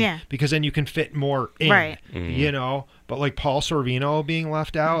time, Yeah. because then you can fit more in. Right. You know, but Paul Sorvino being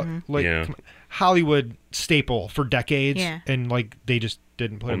left out, Yeah. Hollywood staple for decades, Yeah. and they just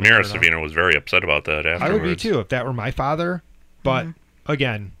didn't put Well, him Mira in there. Sorvino was very upset about that I afterwards. would be too if that were my father. But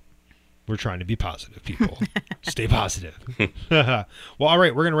again, we're trying to be positive, people. Stay positive. Well, all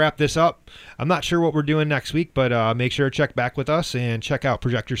right, we're going to wrap this up. I'm not sure what we're doing next week, but make sure to check back with us and check out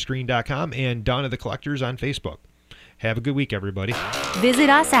projectorscreen.com and Dawn of the Collectors on Facebook. Have a good week, everybody. Visit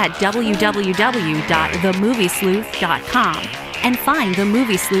us at www.themoviesleuth.com and find The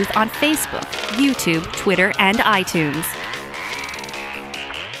Movie Sleuth on Facebook, YouTube, Twitter, and iTunes.